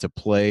realize and to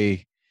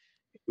play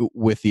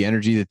with the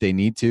energy that they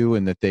need to,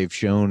 and that they've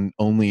shown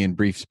only in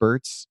brief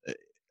spurts,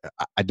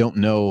 I don't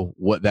know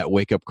what that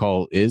wake up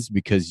call is,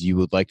 because you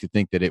would like to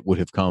think that it would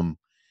have come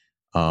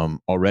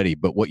already.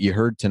 But what you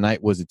heard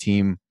tonight was a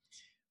team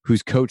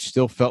whose coach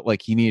still felt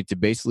like he needed to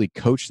basically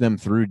coach them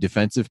through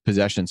defensive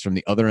possessions from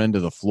the other end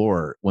of the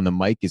floor when the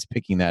mic is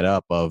picking that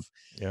up of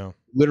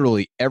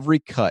literally every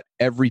cut,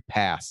 every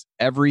pass,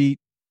 every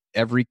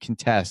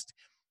contest.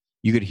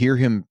 You could hear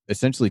him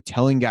essentially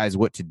telling guys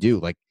what to do.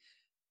 Like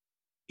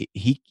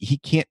he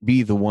can't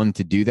be the one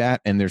to do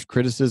that. And there's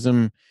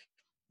criticism,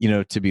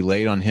 to be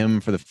laid on him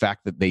for the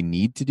fact that they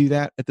need to do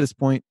that at this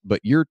point.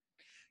 But you're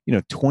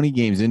 20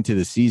 games into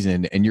the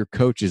season and your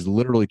coach is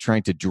literally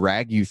trying to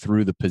drag you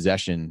through the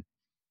possession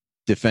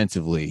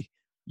defensively.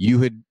 You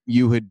had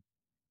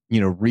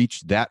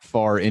reached that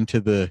far into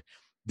the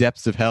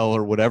depths of hell,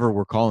 or whatever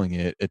we're calling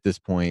it at this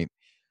point.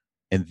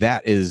 And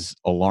that is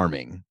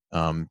alarming,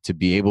 to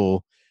be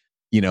able,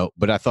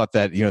 but I thought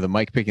that, the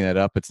mic picking that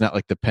up, it's not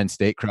like the Penn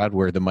State crowd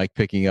where the mic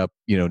picking up,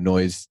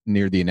 noise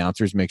near the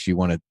announcers makes you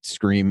want to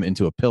scream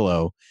into a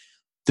pillow.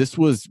 This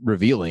was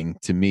revealing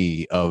to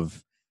me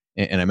of,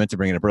 and I meant to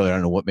bring it up earlier, I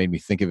don't know what made me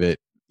think of it,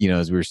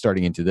 as we were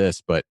starting into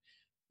this, but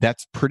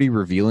that's pretty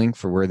revealing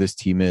for where this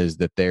team is,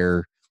 that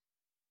they're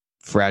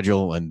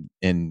fragile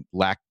and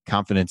lack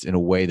confidence in a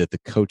way that the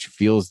coach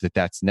feels that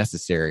that's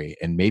necessary.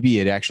 And maybe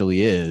it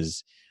actually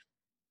is.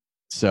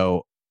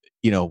 So,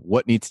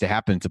 what needs to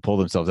happen to pull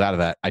themselves out of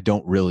that? I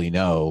don't really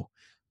know.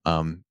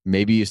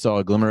 Maybe you saw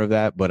a glimmer of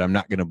that, but I'm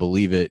not going to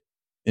believe it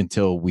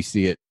until we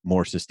see it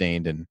more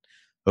sustained. And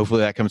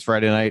hopefully that comes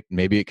Friday night.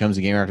 Maybe it comes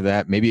a game after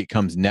that. Maybe it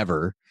comes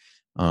never.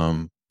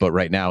 But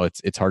right now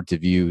it's hard to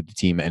view the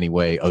team any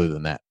way other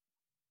than that.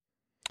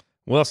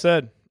 Well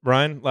said.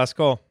 Brian, last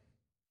call.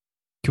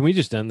 Can we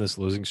just end this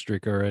losing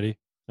streak already?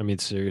 I mean,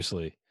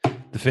 seriously.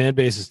 The fan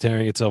base is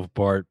tearing itself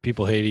apart.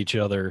 People hate each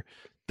other.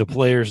 The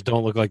players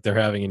don't look like they're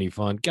having any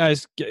fun.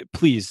 Guys,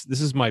 please, this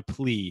is my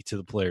plea to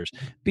the players.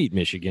 Beat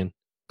Michigan.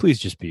 Please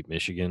just beat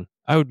Michigan.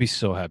 I would be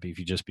so happy if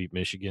you just beat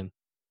Michigan.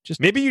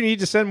 Maybe you need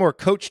to send more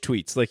coach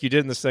tweets like you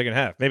did in the second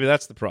half. Maybe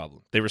that's the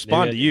problem. They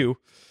respond to you.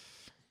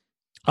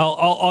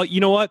 I'll you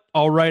know what?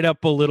 I'll write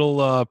up a little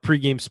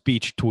pregame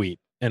speech tweet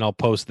and I'll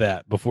post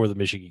that before the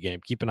Michigan game.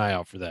 Keep an eye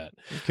out for that.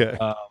 Okay.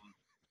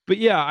 But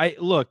yeah,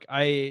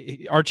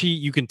 Archie,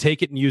 you can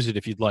take it and use it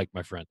if you'd like,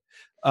 my friend.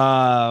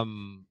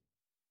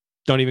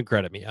 Don't even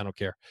credit me. I don't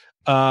care.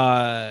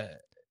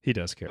 He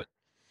does care.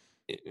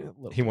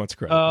 He wants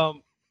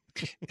credit.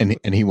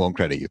 And he won't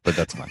credit you, but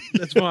that's fine.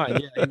 That's fine.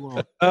 Yeah, he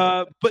won't.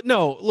 But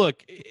no,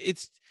 look,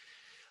 it's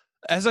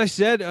as I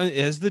said,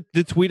 as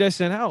the tweet I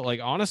sent out, like,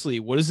 honestly,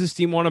 what does this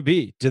team want to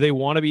be? Do they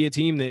want to be a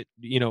team that,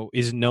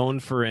 is known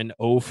for an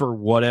 0 for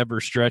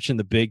whatever stretch in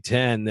the Big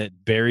Ten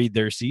that buried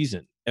their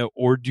season?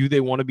 Or do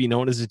they want to be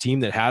known as a team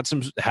that had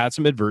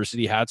some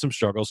adversity, had some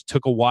struggles,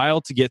 took a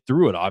while to get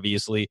through it,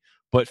 obviously,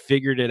 but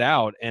figured it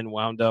out and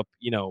wound up,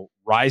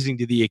 rising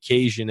to the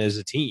occasion as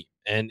a team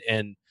and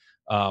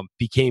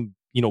became,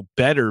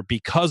 better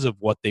because of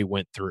what they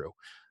went through?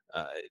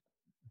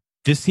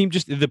 This team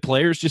the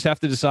players just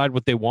have to decide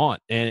what they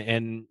want.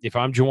 And if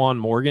I'm Juwan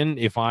Morgan,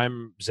 if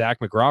I'm Zach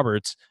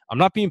McRoberts, I'm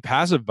not being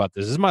passive about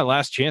this. This is my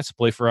last chance to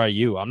play for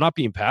IU. I'm not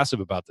being passive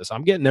about this.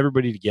 I'm getting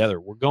everybody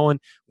together. When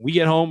we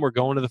get home, we're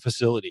going to the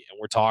facility and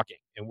we're talking.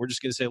 And we're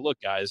just going to say,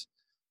 look, guys,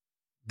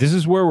 this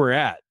is where we're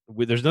at.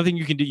 There's nothing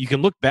you can do. You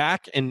can look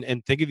back and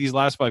think of these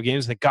last 5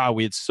 games and think, God,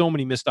 we had so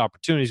many missed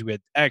opportunities. We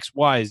had X,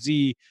 Y,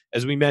 Z,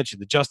 as we mentioned,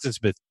 the Justin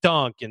Smith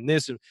dunk and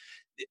this.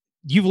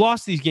 You've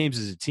lost these games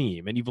as a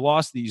team, and you've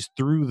lost these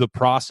through the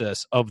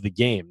process of the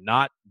game,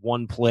 not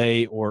one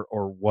play or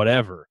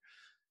whatever.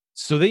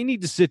 So they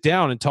need to sit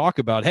down and talk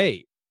about,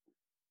 hey,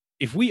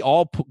 if we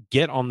all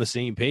get on the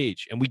same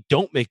page and we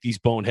don't make these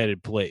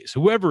boneheaded plays,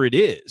 whoever it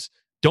is,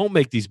 don't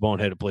make these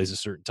boneheaded plays at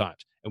certain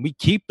times, and we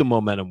keep the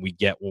momentum we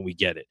get when we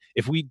get it.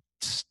 If we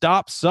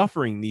stop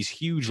suffering these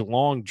huge,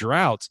 long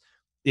droughts,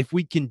 if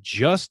we can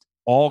just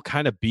all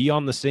kind of be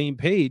on the same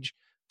page,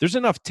 there's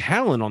enough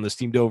talent on this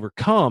team to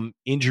overcome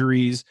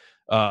injuries,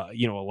 a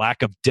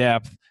lack of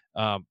depth,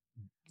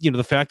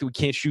 the fact that we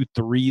can't shoot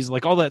threes,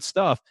 like all that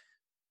stuff.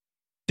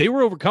 They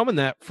were overcoming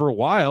that for a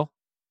while.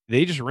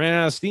 They just ran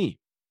out of steam.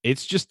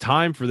 It's just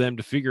time for them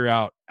to figure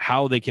out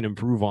how they can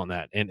improve on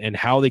that and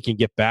how they can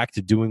get back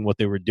to doing what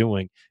they were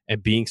doing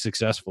and being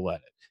successful at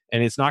it.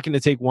 And it's not going to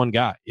take one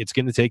guy. It's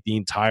going to take the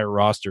entire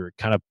roster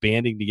kind of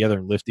banding together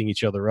and lifting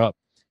each other up.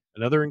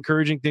 Another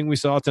encouraging thing we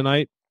saw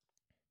tonight,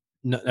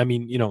 I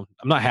mean,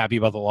 I'm not happy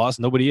about the loss.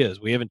 Nobody is.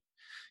 We haven't,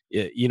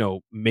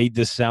 made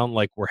this sound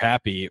like we're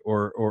happy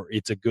or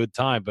it's a good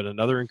time. But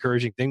another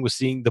encouraging thing was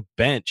seeing the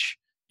bench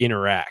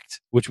interact,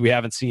 which we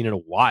haven't seen in a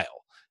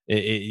while.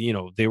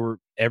 They were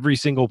every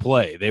single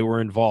play. They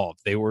were involved.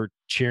 They were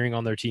cheering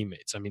on their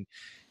teammates. I mean,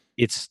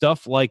 it's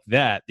stuff like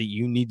that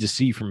you need to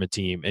see from a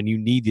team, and you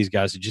need these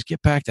guys to just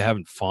get back to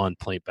having fun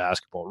playing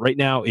basketball. Right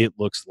now, it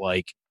looks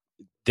like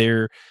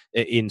they're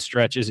in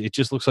stretches. It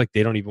just looks like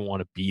they don't even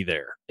want to be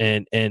there.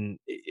 And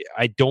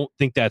I don't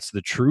think that's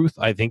the truth.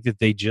 I think that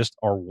they just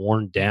are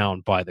worn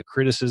down by the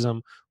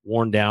criticism,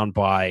 worn down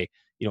by,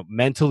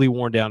 mentally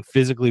worn down,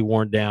 physically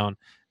worn down.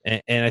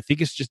 And I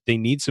think it's just they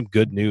need some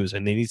good news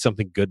and they need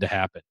something good to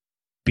happen.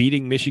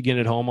 Beating Michigan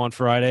at home on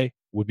Friday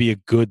would be a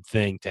good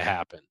thing to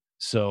happen.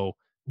 So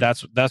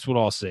that's what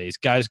I'll say is,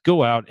 guys,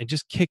 go out and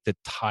just kick the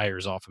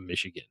tires off of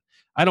Michigan.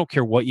 I don't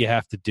care what you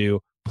have to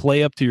do.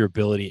 Play up to your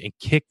ability and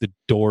kick the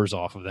doors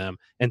off of them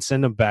and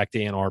send them back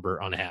to Ann Arbor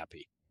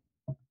unhappy.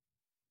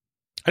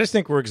 I just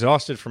think we're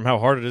exhausted from how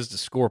hard it is to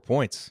score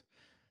points.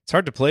 It's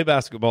hard to play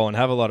basketball and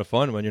have a lot of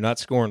fun when you're not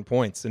scoring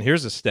points. And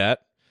here's a stat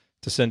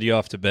to send you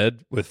off to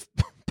bed with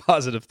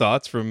positive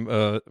thoughts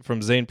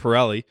from Zane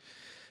Pirelli.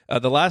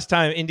 The last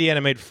time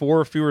Indiana made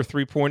 4 or fewer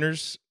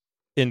three-pointers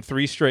in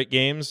 3 straight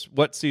games,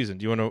 what season?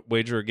 Do you want to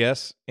wager a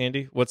guess,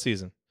 Andy? What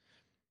season?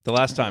 The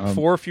last time,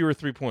 4 or fewer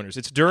three-pointers.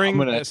 It's during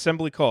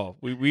Assembly Call.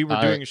 We were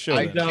doing a show.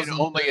 I can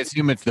only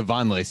assume it's the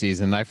Vonleh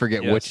season. I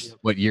forget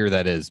what year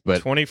that is, but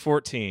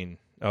 2014.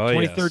 Oh,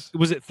 yes.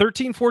 Was it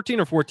 13-14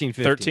 or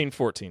 14-15?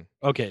 13-14.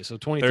 Okay, so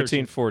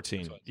 2013.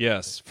 13-14.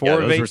 Yes.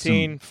 4 of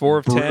 18, 4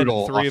 of 10,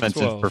 3 of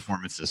 12.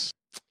 Performances.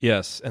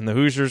 Yes, and the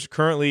Hoosiers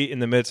currently in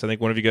the midst, I think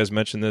one of you guys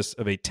mentioned this,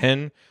 of a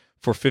 10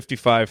 for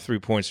 55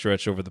 three-point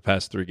stretch over the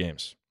past 3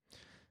 games.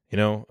 You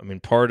know, I mean,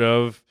 part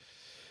of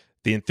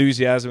the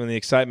enthusiasm and the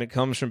excitement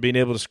comes from being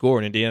able to score,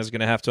 and Indiana's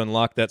going to have to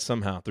unlock that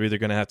somehow. They're either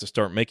going to have to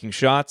start making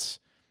shots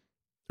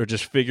or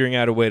just figuring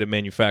out a way to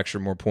manufacture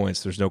more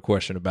points. There's no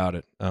question about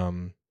it.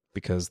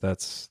 Because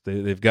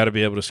they've got to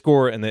be able to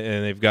score, and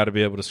they've got to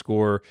be able to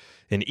score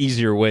in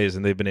easier ways,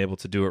 and they've been able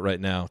to do it right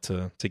now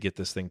to get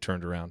this thing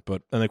turned around.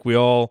 But I think we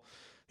all,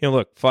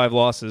 look, 5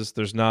 losses.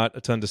 There's not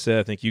a ton to say.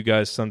 I think you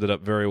guys summed it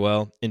up very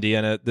well.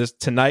 Indiana,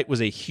 tonight was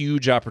a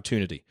huge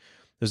opportunity.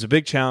 It was a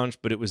big challenge,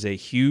 but it was a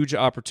huge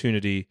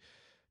opportunity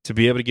to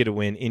be able to get a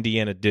win.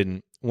 Indiana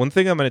didn't. One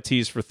thing I'm going to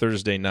tease for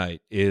Thursday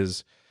night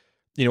is,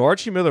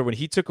 Archie Miller, when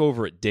he took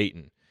over at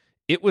Dayton,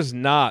 it was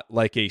not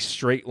like a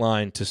straight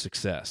line to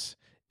success.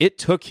 It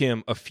took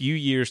him a few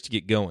years to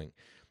get going.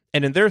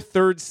 And in their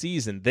 3rd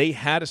season, they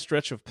had a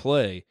stretch of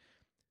play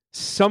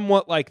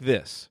somewhat like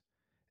this.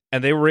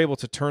 And they were able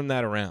to turn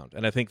that around.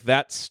 And I think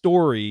that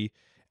story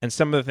and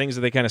some of the things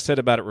that they kind of said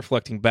about it,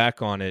 reflecting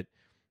back on it,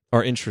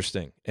 are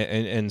interesting.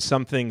 And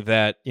something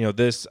that,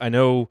 I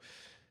know,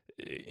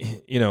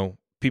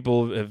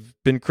 people have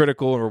been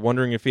critical or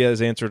wondering if he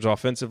has answers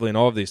offensively and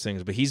all of these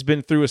things. But he's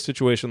been through a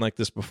situation like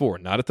this before.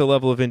 Not at the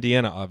level of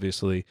Indiana,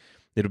 obviously.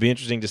 It'll be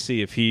interesting to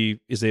see if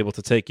he is able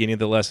to take any of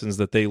the lessons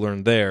that they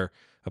learned there,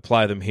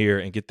 apply them here,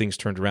 and get things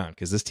turned around.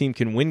 Because this team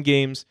can win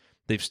games.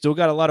 They've still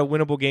got a lot of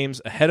winnable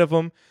games ahead of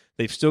them.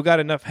 They've still got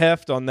enough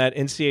heft on that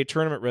NCAA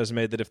tournament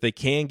resume that if they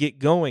can get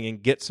going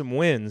and get some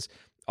wins,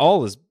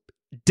 all is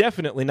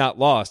definitely not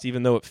lost,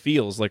 even though it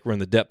feels like we're in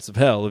the depths of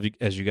hell,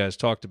 as you guys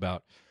talked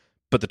about.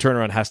 But the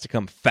turnaround has to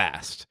come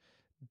fast.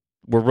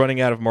 We're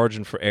running out of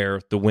margin for error.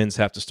 The wins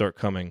have to start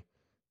coming.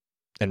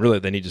 And really,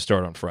 they need to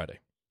start on Friday.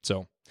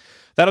 So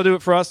that'll do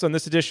it for us on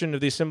this edition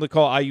of the Assembly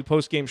Call IU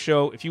Postgame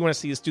Show. If you want to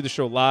see us do the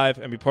show live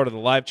and be part of the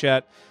live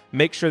chat,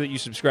 make sure that you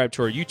subscribe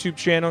to our YouTube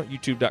channel,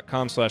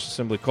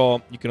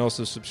 youtube.com/assemblycall. You can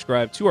also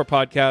subscribe to our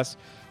podcast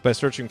by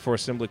searching for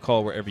Assembly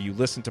Call wherever you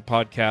listen to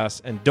podcasts.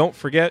 And don't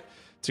forget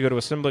to go to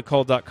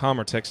assemblycall.com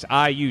or text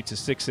IU to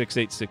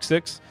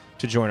 66866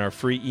 to join our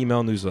free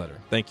email newsletter.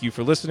 Thank you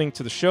for listening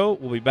to the show.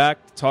 We'll be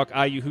back to talk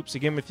IU hoops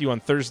again with you on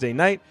Thursday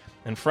night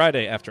and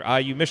Friday after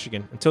IU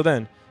Michigan. Until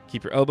then,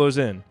 keep your elbows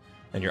in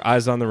and your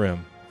eyes on the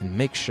rim, and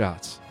make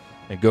shots.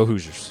 And go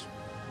Hoosiers.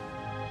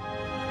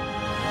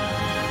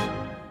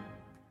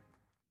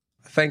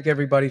 Thank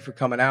everybody for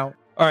coming out.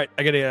 All right,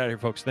 I got to get out of here,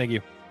 folks. Thank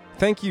you.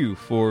 Thank you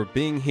for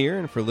being here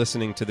and for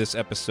listening to this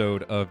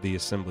episode of the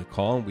Assembly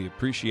Call. We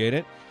appreciate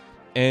it.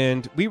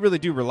 And we really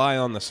do rely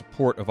on the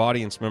support of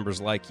audience members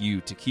like you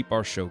to keep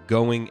our show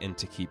going and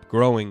to keep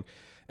growing.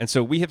 And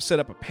so we have set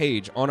up a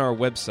page on our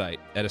website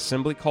at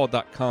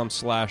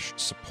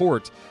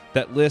assemblycall.com/support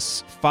that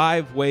lists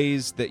 5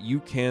 ways that you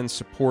can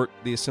support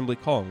the Assembly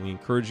Call. And we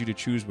encourage you to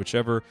choose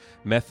whichever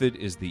method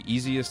is the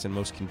easiest and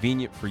most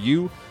convenient for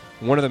you.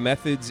 One of the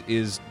methods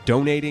is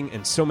donating,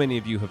 and so many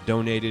of you have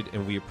donated,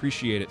 and we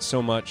appreciate it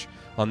so much.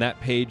 On that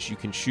page, you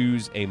can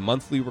choose a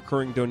monthly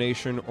recurring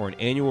donation or an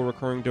annual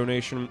recurring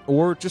donation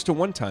or just a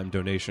one-time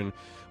donation,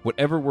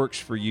 whatever works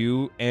for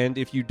you. And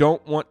if you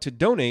don't want to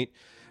donate,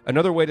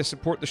 another way to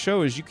support the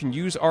show is you can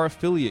use our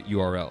affiliate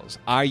URLs,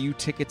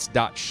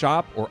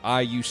 iutickets.shop or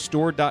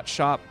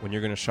iustore.shop when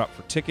you're going to shop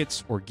for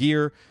tickets or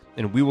gear,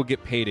 and we will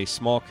get paid a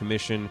small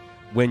commission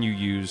when you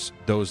use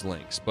those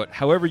links. But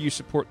however you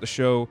support the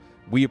show,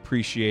 we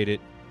appreciate it.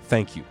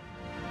 Thank you.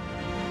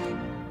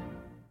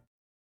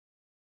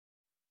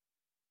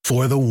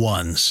 For the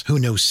ones who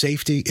know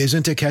safety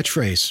isn't a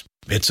catchphrase,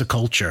 it's a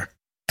culture.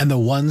 And the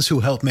ones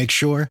who help make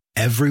sure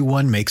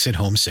everyone makes it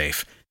home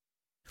safe.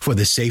 For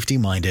the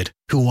safety-minded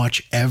who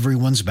watch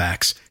everyone's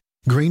backs,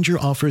 Grainger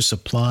offers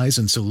supplies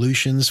and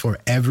solutions for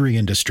every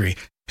industry,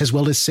 as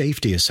well as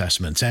safety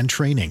assessments and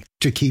training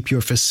to keep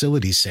your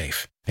facilities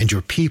safe and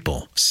your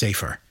people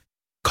safer.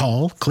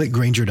 Call, click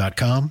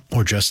Grainger.com,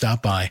 or just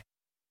stop by.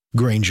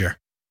 Grainger,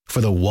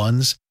 for the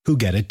ones who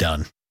get it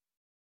done.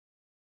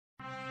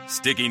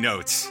 Sticky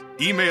notes,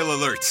 email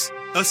alerts,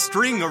 A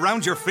string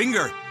around your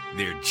finger.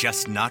 They're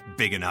just not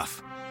big enough.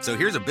 So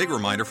here's a big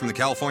reminder from the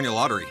California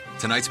Lottery.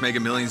 Tonight's Mega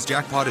Millions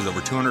jackpot is over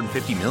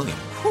 $250 million.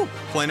 Whew.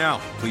 Play now.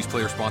 Please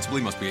play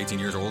responsibly. Must be 18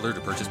 years or older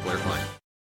to purchase player client.